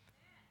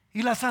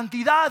y la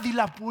santidad y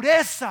la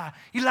pureza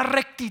y la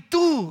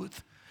rectitud.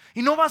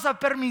 Y no vas a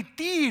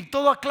permitir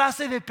toda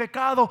clase de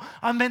pecado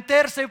a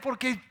meterse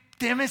porque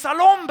temes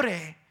al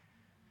hombre.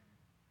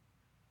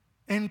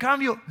 En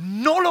cambio,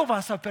 no lo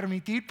vas a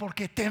permitir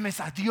porque temes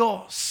a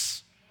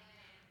Dios.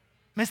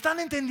 ¿Me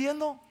están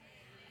entendiendo?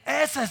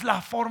 Esa es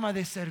la forma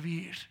de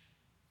servir.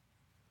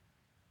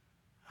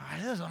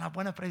 Esa es una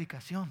buena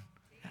predicación.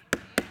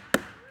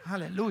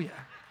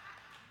 Aleluya.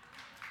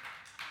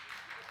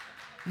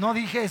 No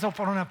dije eso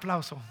por un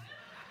aplauso.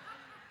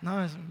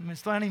 No, me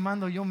estoy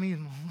animando yo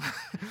mismo.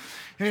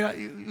 Mira,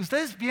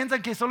 ustedes piensan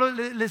que solo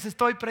les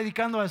estoy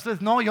predicando a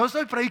ustedes. No, yo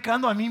estoy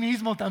predicando a mí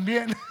mismo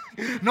también.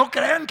 No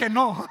crean que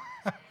no.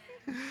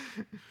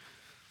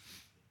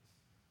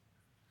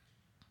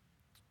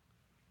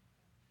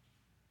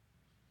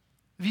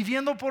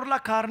 Viviendo por la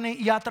carne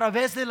y a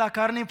través de la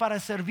carne para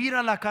servir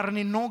a la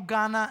carne no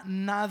gana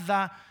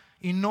nada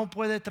y no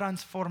puede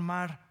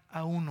transformar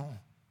a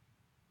uno.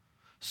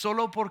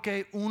 Solo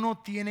porque uno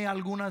tiene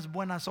algunas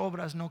buenas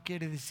obras no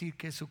quiere decir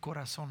que su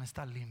corazón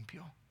está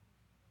limpio.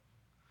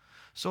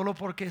 Solo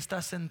porque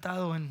está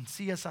sentado en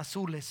sillas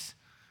azules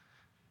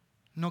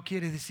no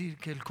quiere decir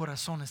que el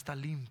corazón está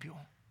limpio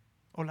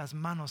o las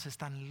manos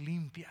están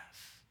limpias.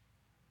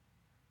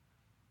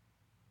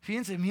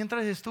 Fíjense,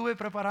 mientras estuve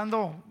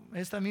preparando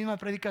esta misma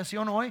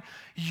predicación hoy,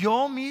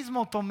 yo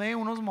mismo tomé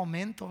unos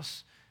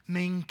momentos,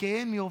 me hinqué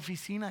en mi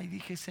oficina y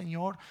dije,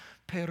 Señor,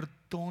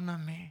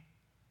 perdóname.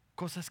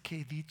 Cosas que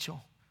he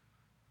dicho,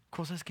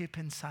 cosas que he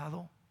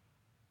pensado,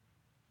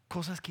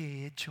 cosas que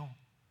he hecho,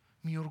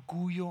 mi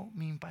orgullo,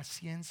 mi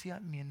impaciencia,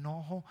 mi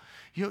enojo.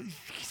 Yo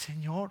dije,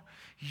 Señor,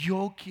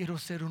 yo quiero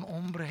ser un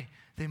hombre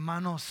de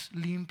manos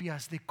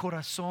limpias, de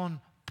corazón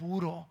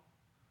puro.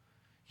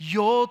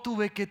 Yo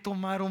tuve que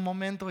tomar un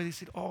momento y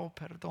decir, oh,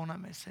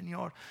 perdóname,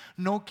 Señor.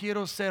 No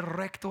quiero ser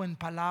recto en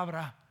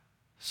palabra,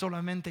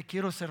 solamente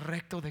quiero ser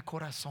recto de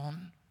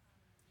corazón.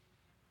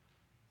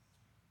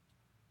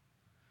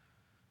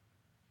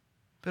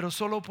 Pero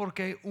solo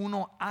porque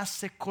uno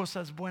hace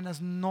cosas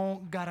buenas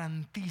no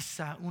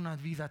garantiza una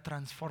vida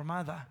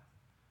transformada.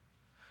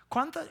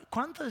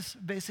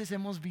 ¿Cuántas veces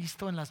hemos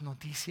visto en las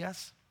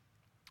noticias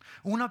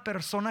una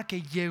persona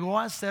que llegó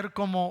a ser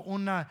como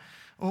un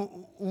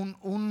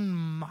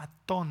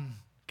matón,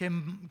 que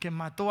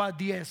mató a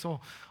 10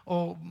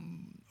 o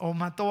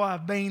mató a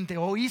 20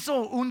 o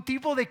hizo un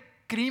tipo de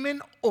crimen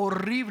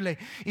horrible?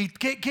 ¿Y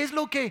qué es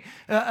lo que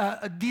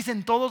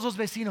dicen todos los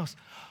vecinos?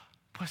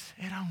 Pues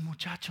era un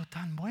muchacho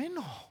tan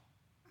bueno,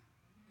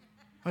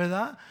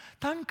 ¿verdad?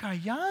 Tan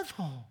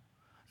callado.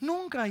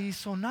 Nunca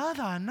hizo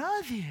nada a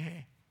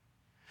nadie.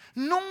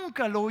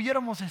 Nunca lo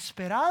hubiéramos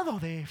esperado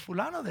de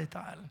fulano de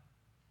tal.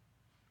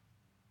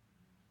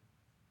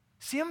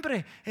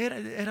 Siempre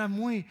era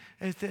muy,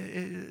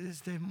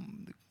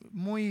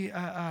 muy,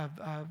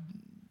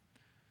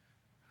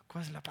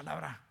 ¿cuál es la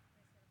palabra?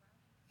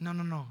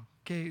 No,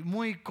 que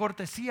muy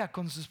cortesía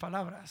con sus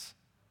palabras.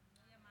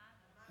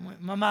 Muy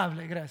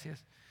amable,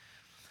 gracias.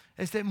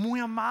 Muy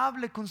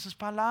amable con sus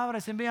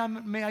palabras.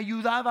 Me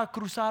ayudaba a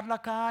cruzar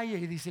la calle,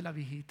 y dice la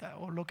viejita,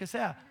 o lo que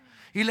sea.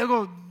 Y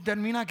luego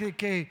termina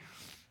que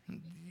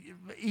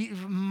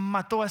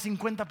mató a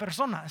 50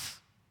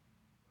 personas,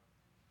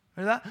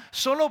 ¿verdad?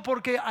 Solo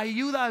porque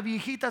ayuda a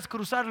viejitas a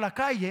cruzar la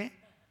calle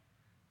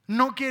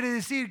no quiere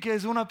decir que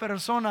es una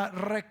persona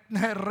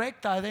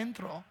recta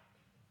adentro.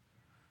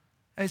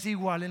 Es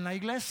igual en la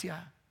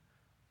iglesia.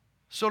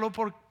 Solo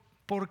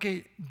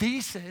porque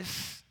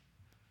dices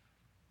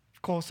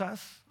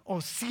cosas o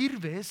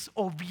sirves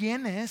o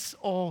vienes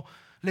o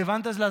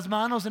levantas las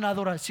manos en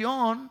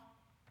adoración,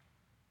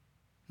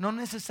 no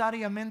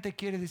necesariamente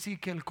quiere decir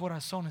que el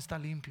corazón está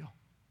limpio.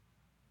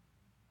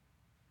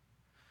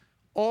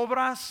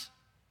 Obras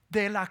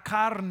de la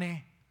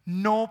carne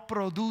no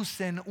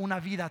producen una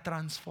vida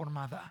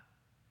transformada,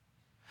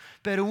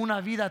 pero una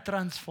vida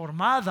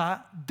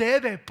transformada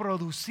debe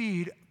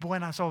producir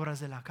buenas obras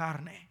de la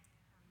carne.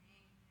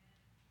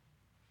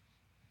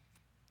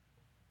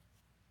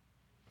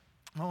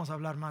 Vamos a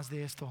hablar más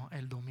de esto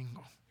el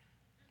domingo,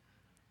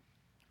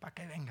 para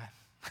que vengan.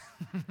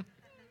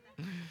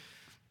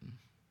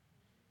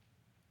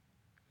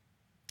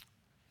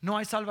 No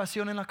hay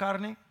salvación en la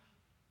carne.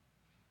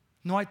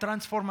 no hay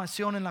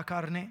transformación en la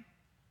carne,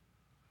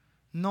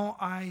 no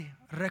hay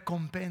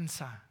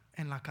recompensa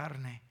en la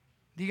carne.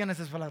 Digan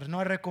esas palabras, no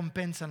hay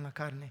recompensa en la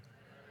carne.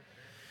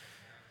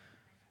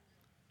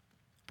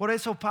 Por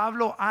eso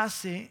Pablo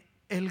hace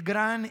el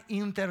gran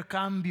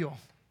intercambio.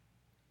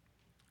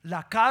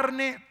 La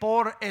carne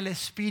por el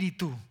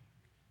espíritu.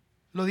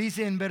 Lo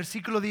dice en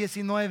versículo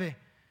 19.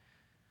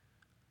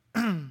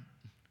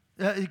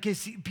 Que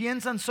si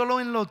piensan solo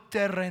en lo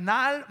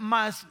terrenal,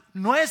 mas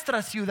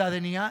nuestra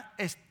ciudadanía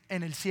es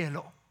en el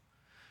cielo.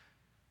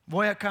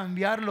 Voy a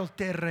cambiar lo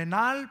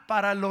terrenal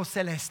para lo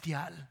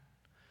celestial.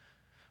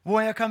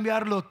 Voy a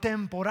cambiar lo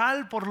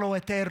temporal por lo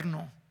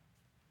eterno.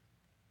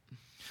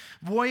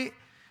 Voy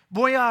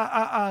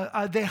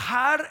a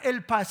dejar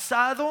el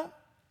pasado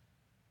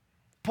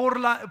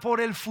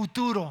por el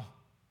futuro.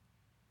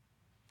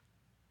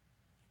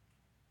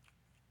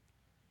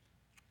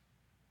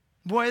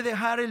 Voy a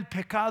dejar el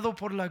pecado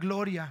por la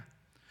gloria.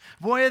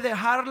 Voy a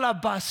dejar la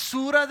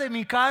basura de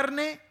mi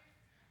carne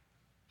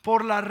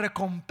por la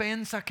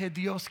recompensa que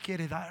Dios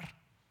quiere dar.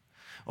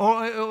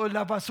 O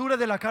la basura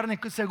de la carne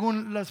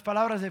según las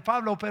palabras de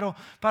Pablo, pero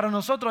para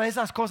nosotros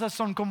esas cosas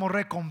son como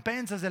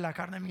recompensas de la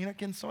carne. Mira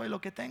quién soy,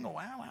 lo que tengo.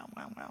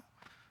 Wow.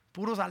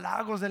 Puros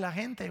halagos de la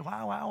gente.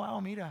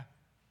 Wow, mira.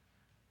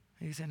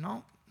 Y dice,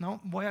 no,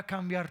 voy a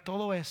cambiar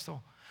todo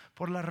esto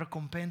por la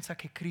recompensa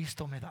que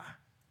Cristo me da.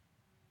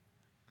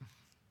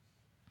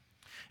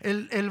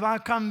 Él va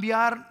a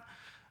cambiar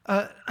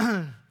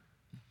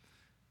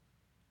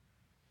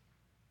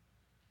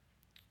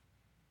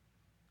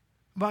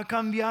va a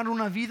cambiar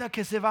una vida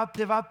que se va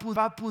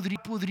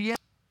pudriendo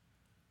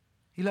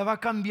y la va a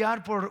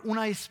cambiar por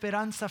una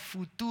esperanza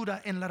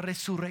futura en la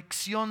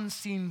resurrección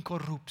sin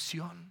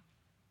corrupción.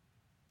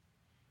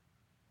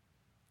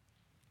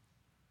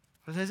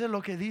 Pues eso es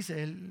lo que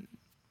dice él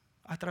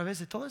a través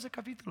de todo ese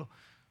capítulo.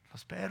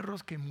 Los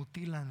perros que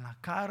mutilan la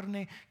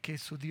carne, que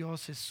su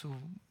Dios es su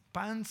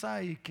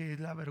panza y que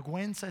la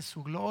vergüenza es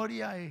su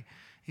gloria, y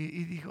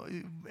dijo,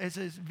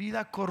 esa es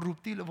vida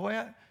corruptible,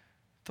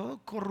 todo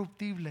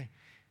corruptible.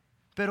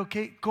 Pero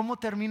 ¿cómo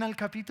termina el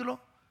capítulo?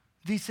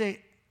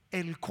 Dice,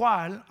 el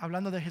cual,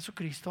 hablando de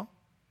Jesucristo,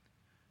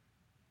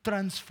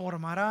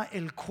 transformará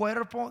el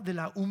cuerpo de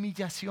la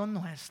humillación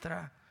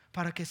nuestra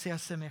para que sea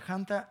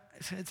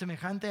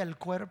semejante al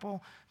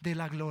cuerpo de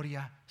la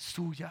gloria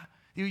suya.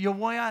 Yo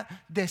voy a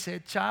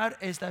desechar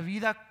esta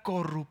vida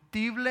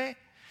corruptible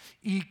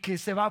y que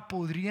se va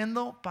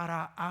pudriendo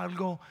para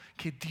algo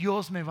que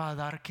Dios me va a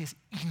dar, que es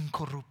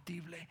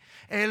incorruptible.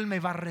 Él me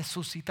va a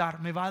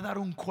resucitar, me va a dar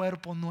un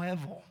cuerpo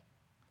nuevo.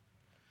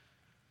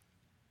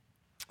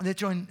 De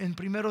hecho, en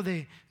primero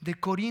de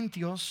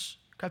Corintios,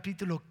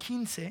 capítulo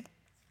 15,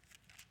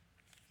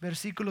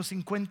 versículo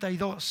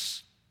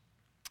 52,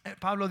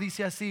 Pablo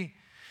dice así: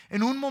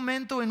 en un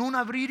momento, en un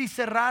abrir y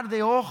cerrar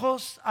de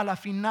ojos, a la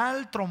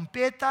final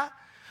trompeta,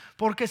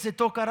 porque se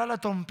tocará la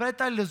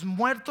trompeta y los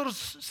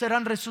muertos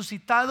serán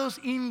resucitados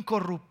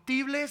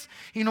incorruptibles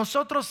y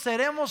nosotros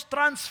seremos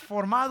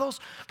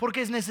transformados,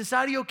 porque es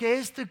necesario que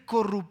este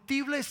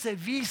corruptible se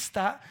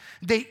vista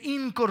de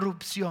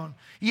incorrupción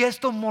y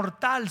esto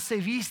mortal se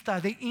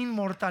vista de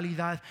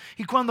inmortalidad.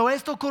 Y cuando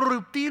esto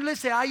corruptible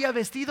se haya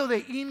vestido de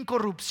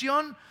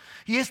incorrupción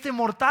y este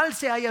mortal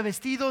se haya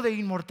vestido de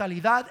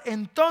inmortalidad,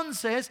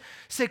 entonces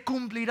se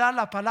cumplirá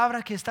la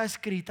palabra que está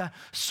escrita: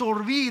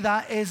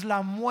 sorbida es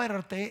la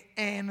muerte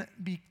en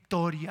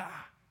victoria.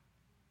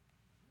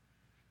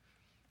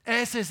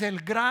 Ese es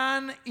el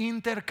gran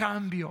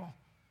intercambio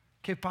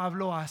que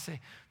Pablo hace.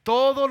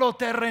 Todo lo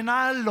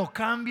terrenal lo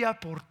cambia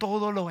por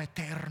todo lo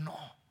eterno.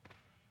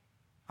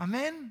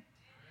 Amén.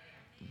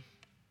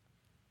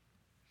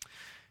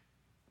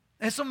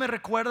 Eso me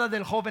recuerda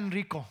del joven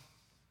rico.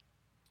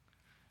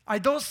 Hay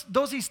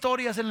dos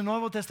historias en el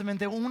Nuevo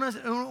Testamento. Una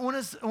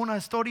es una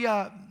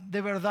historia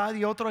de verdad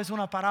y otra es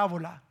una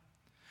parábola.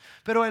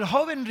 Pero el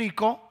joven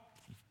rico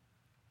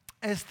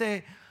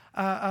se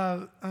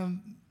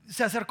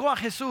acercó a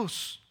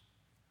Jesús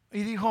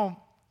y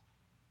dijo: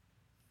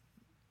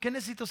 ¿qué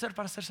necesito hacer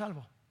para ser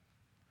salvo?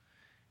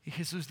 Y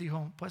Jesús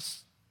dijo: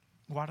 pues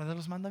guarda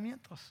los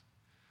mandamientos.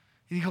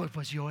 Y dijo: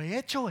 pues yo he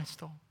hecho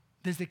esto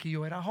desde que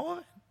yo era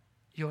joven.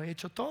 Yo he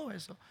hecho todo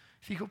eso.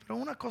 Y dijo: pero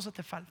una cosa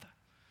te falta.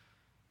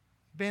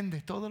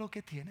 Vende todo lo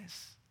que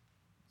tienes,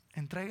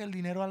 entrega el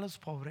dinero a los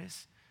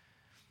pobres.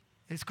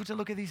 Escucha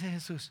lo que dice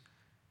Jesús: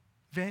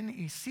 ven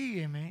y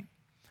sígueme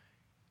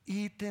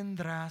y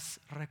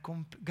tendrás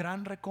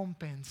gran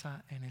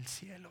recompensa en el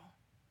cielo.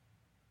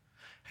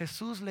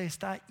 Jesús le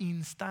está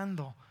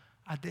instando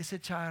a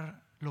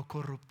desechar lo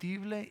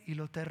corruptible y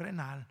lo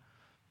terrenal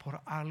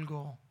por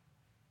algo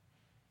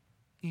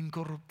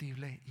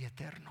incorruptible y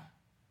eterno.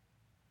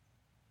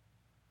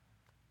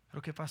 Pero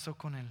 ¿qué pasó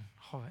con el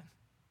joven?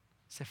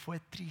 Se fue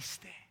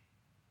triste.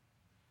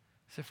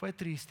 Se fue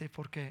triste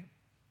porque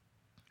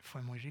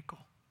fue muy rico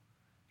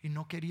y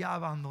no quería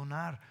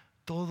abandonar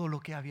todo lo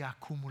que había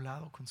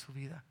acumulado con su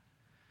vida.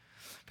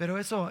 Pero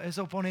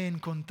eso pone en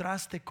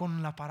contraste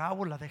con la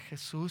parábola de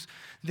Jesús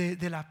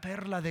de la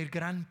perla del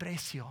gran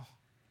precio.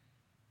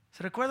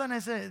 ¿Se recuerdan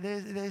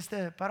de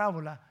esta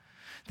parábola?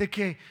 De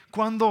que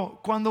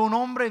cuando un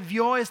hombre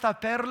vio esta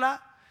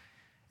perla,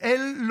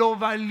 él lo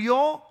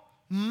valió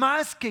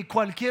más que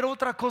cualquier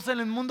otra cosa en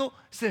el mundo.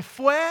 Se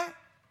fue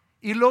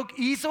y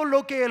hizo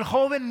lo que el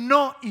joven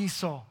no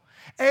hizo.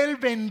 Él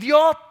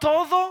vendió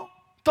todo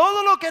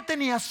lo que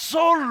tenía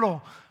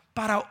solo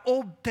para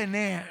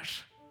obtener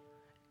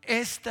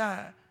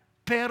esta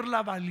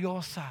perla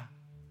valiosa.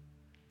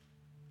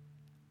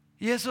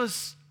 Y eso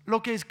es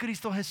lo que es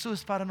Cristo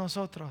Jesús para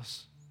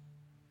nosotros.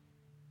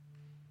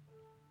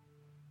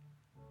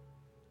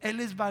 Él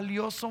es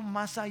valioso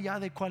más allá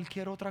de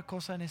cualquier otra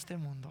cosa en este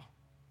mundo.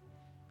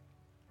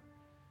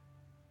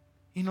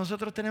 Y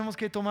nosotros tenemos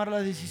que tomar la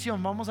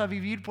decisión. ¿Vamos a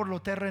vivir por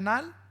lo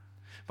terrenal?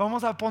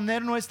 ¿Vamos a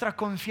poner nuestra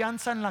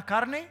confianza en la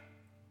carne?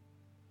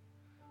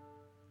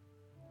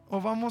 ¿O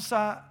vamos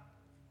a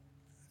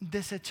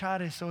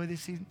desechar eso y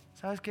decir,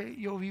 ¿sabes qué?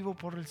 Yo vivo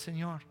por el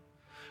Señor.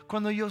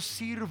 Cuando yo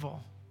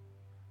sirvo,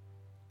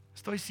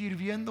 ¿estoy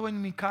sirviendo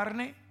en mi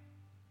carne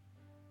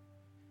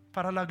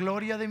para la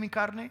gloria de mi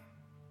carne?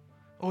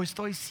 ¿O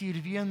estoy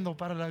sirviendo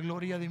para la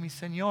gloria de mi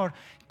Señor,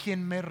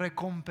 quien me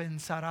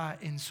recompensará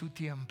en su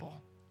tiempo?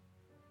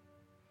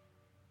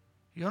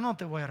 Yo no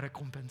te voy a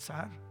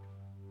recompensar,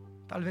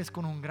 tal vez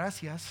con un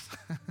gracias.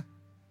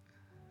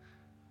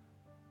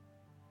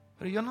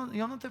 Pero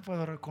yo no te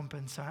puedo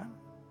recompensar.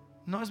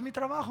 No es mi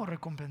trabajo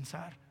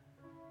recompensar.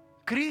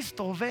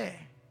 Cristo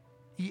ve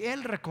y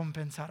Él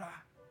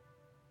recompensará.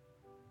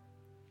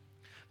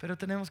 Pero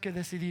tenemos que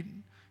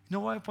decidir, no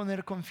voy a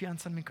poner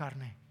confianza en mi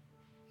carne.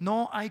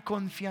 No hay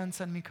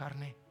confianza en mi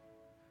carne.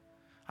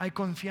 Hay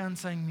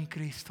confianza en mi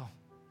Cristo.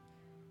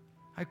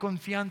 Hay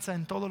confianza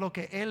en todo lo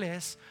que Él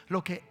es,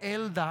 lo que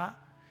Él da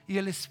y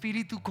el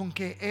espíritu con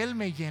que Él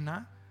me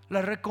llena,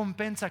 la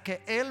recompensa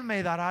que Él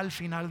me dará al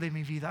final de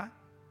mi vida.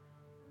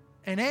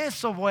 En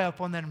eso voy a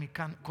poner mi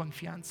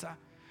confianza,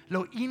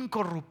 lo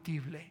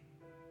incorruptible,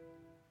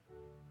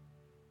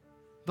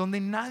 donde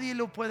nadie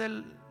lo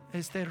puede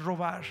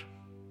robar.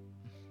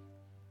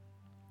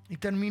 Y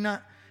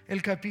termina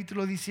el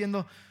capítulo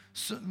diciendo,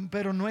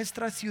 pero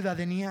nuestra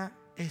ciudadanía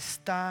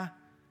está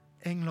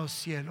en los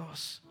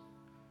cielos.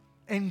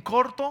 En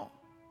corto,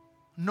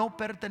 no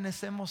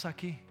pertenecemos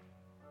aquí.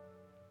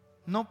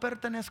 No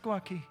pertenezco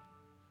aquí.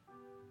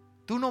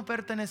 Tú no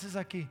perteneces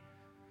aquí.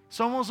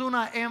 Somos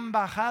una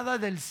embajada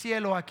del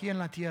cielo aquí en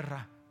la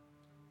tierra.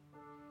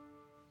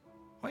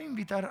 Voy a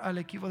invitar al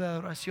equipo de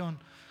adoración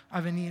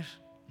a venir.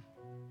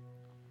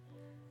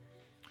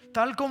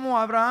 Tal como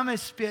Abraham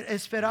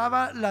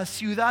esperaba la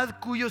ciudad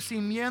cuyo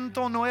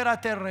cimiento no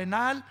era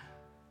terrenal,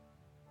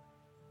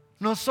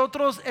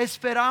 nosotros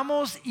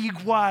esperamos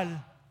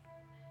igual.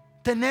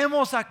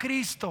 Tenemos a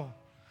Cristo,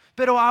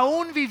 pero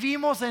aún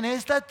vivimos en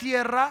esta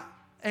tierra,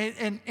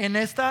 en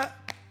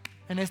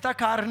esta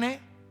carne.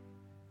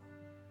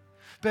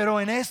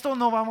 Pero en esto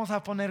no vamos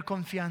a poner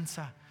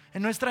confianza.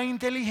 En nuestra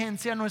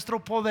inteligencia,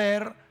 nuestro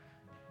poder,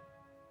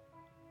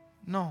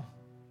 no.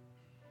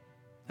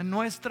 En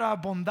nuestra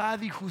bondad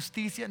y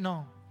justicia,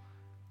 no.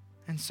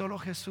 En solo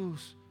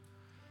Jesús.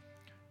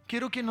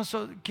 Quiero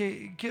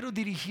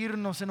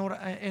dirigirnos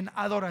en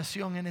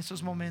adoración en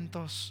esos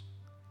momentos.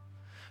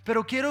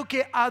 Pero quiero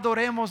que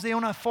adoremos de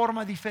una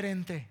forma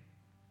diferente.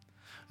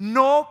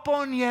 No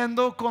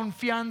poniendo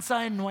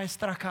confianza en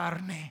nuestra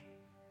carne.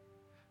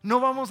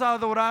 No vamos a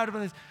adorar.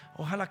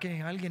 Ojalá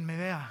que alguien me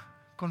vea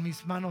con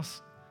mis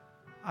manos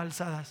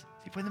alzadas.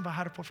 Si pueden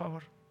bajar, por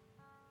favor.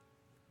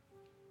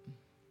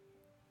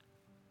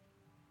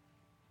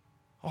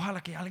 Ojalá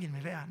que alguien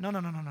me vea. No.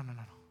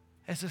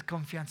 Eso es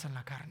confianza en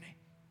la carne.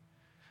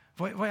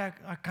 Voy a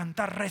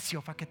cantar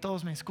recio para que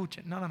todos me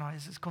escuchen. No.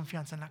 Eso es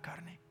confianza en la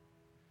carne.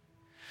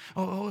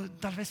 O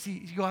tal vez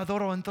si yo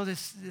adoro,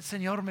 entonces el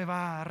Señor me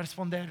va a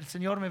responder, el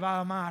Señor me va a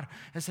amar,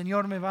 el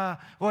Señor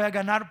voy a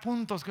ganar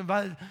puntos,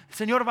 el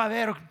Señor va a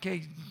ver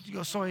que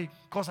yo soy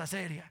cosa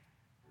seria.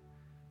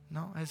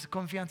 No, es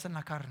confianza en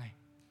la carne.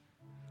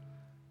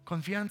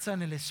 Confianza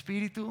en el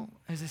Espíritu,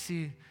 es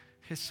decir,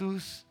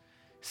 Jesús,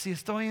 si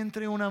estoy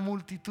entre una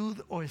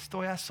multitud o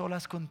estoy a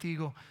solas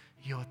contigo,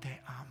 yo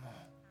te amo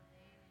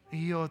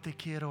y yo te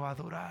quiero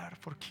adorar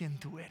por quien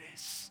tú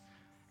eres.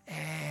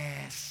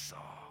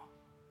 Eso.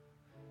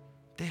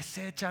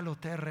 Desecha lo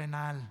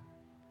terrenal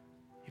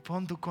y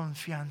pon tu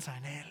confianza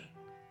en Él.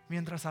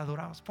 Mientras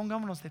adoramos,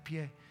 pongámonos de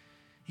pie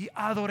y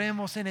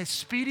adoremos en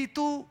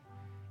espíritu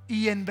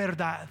y en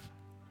verdad.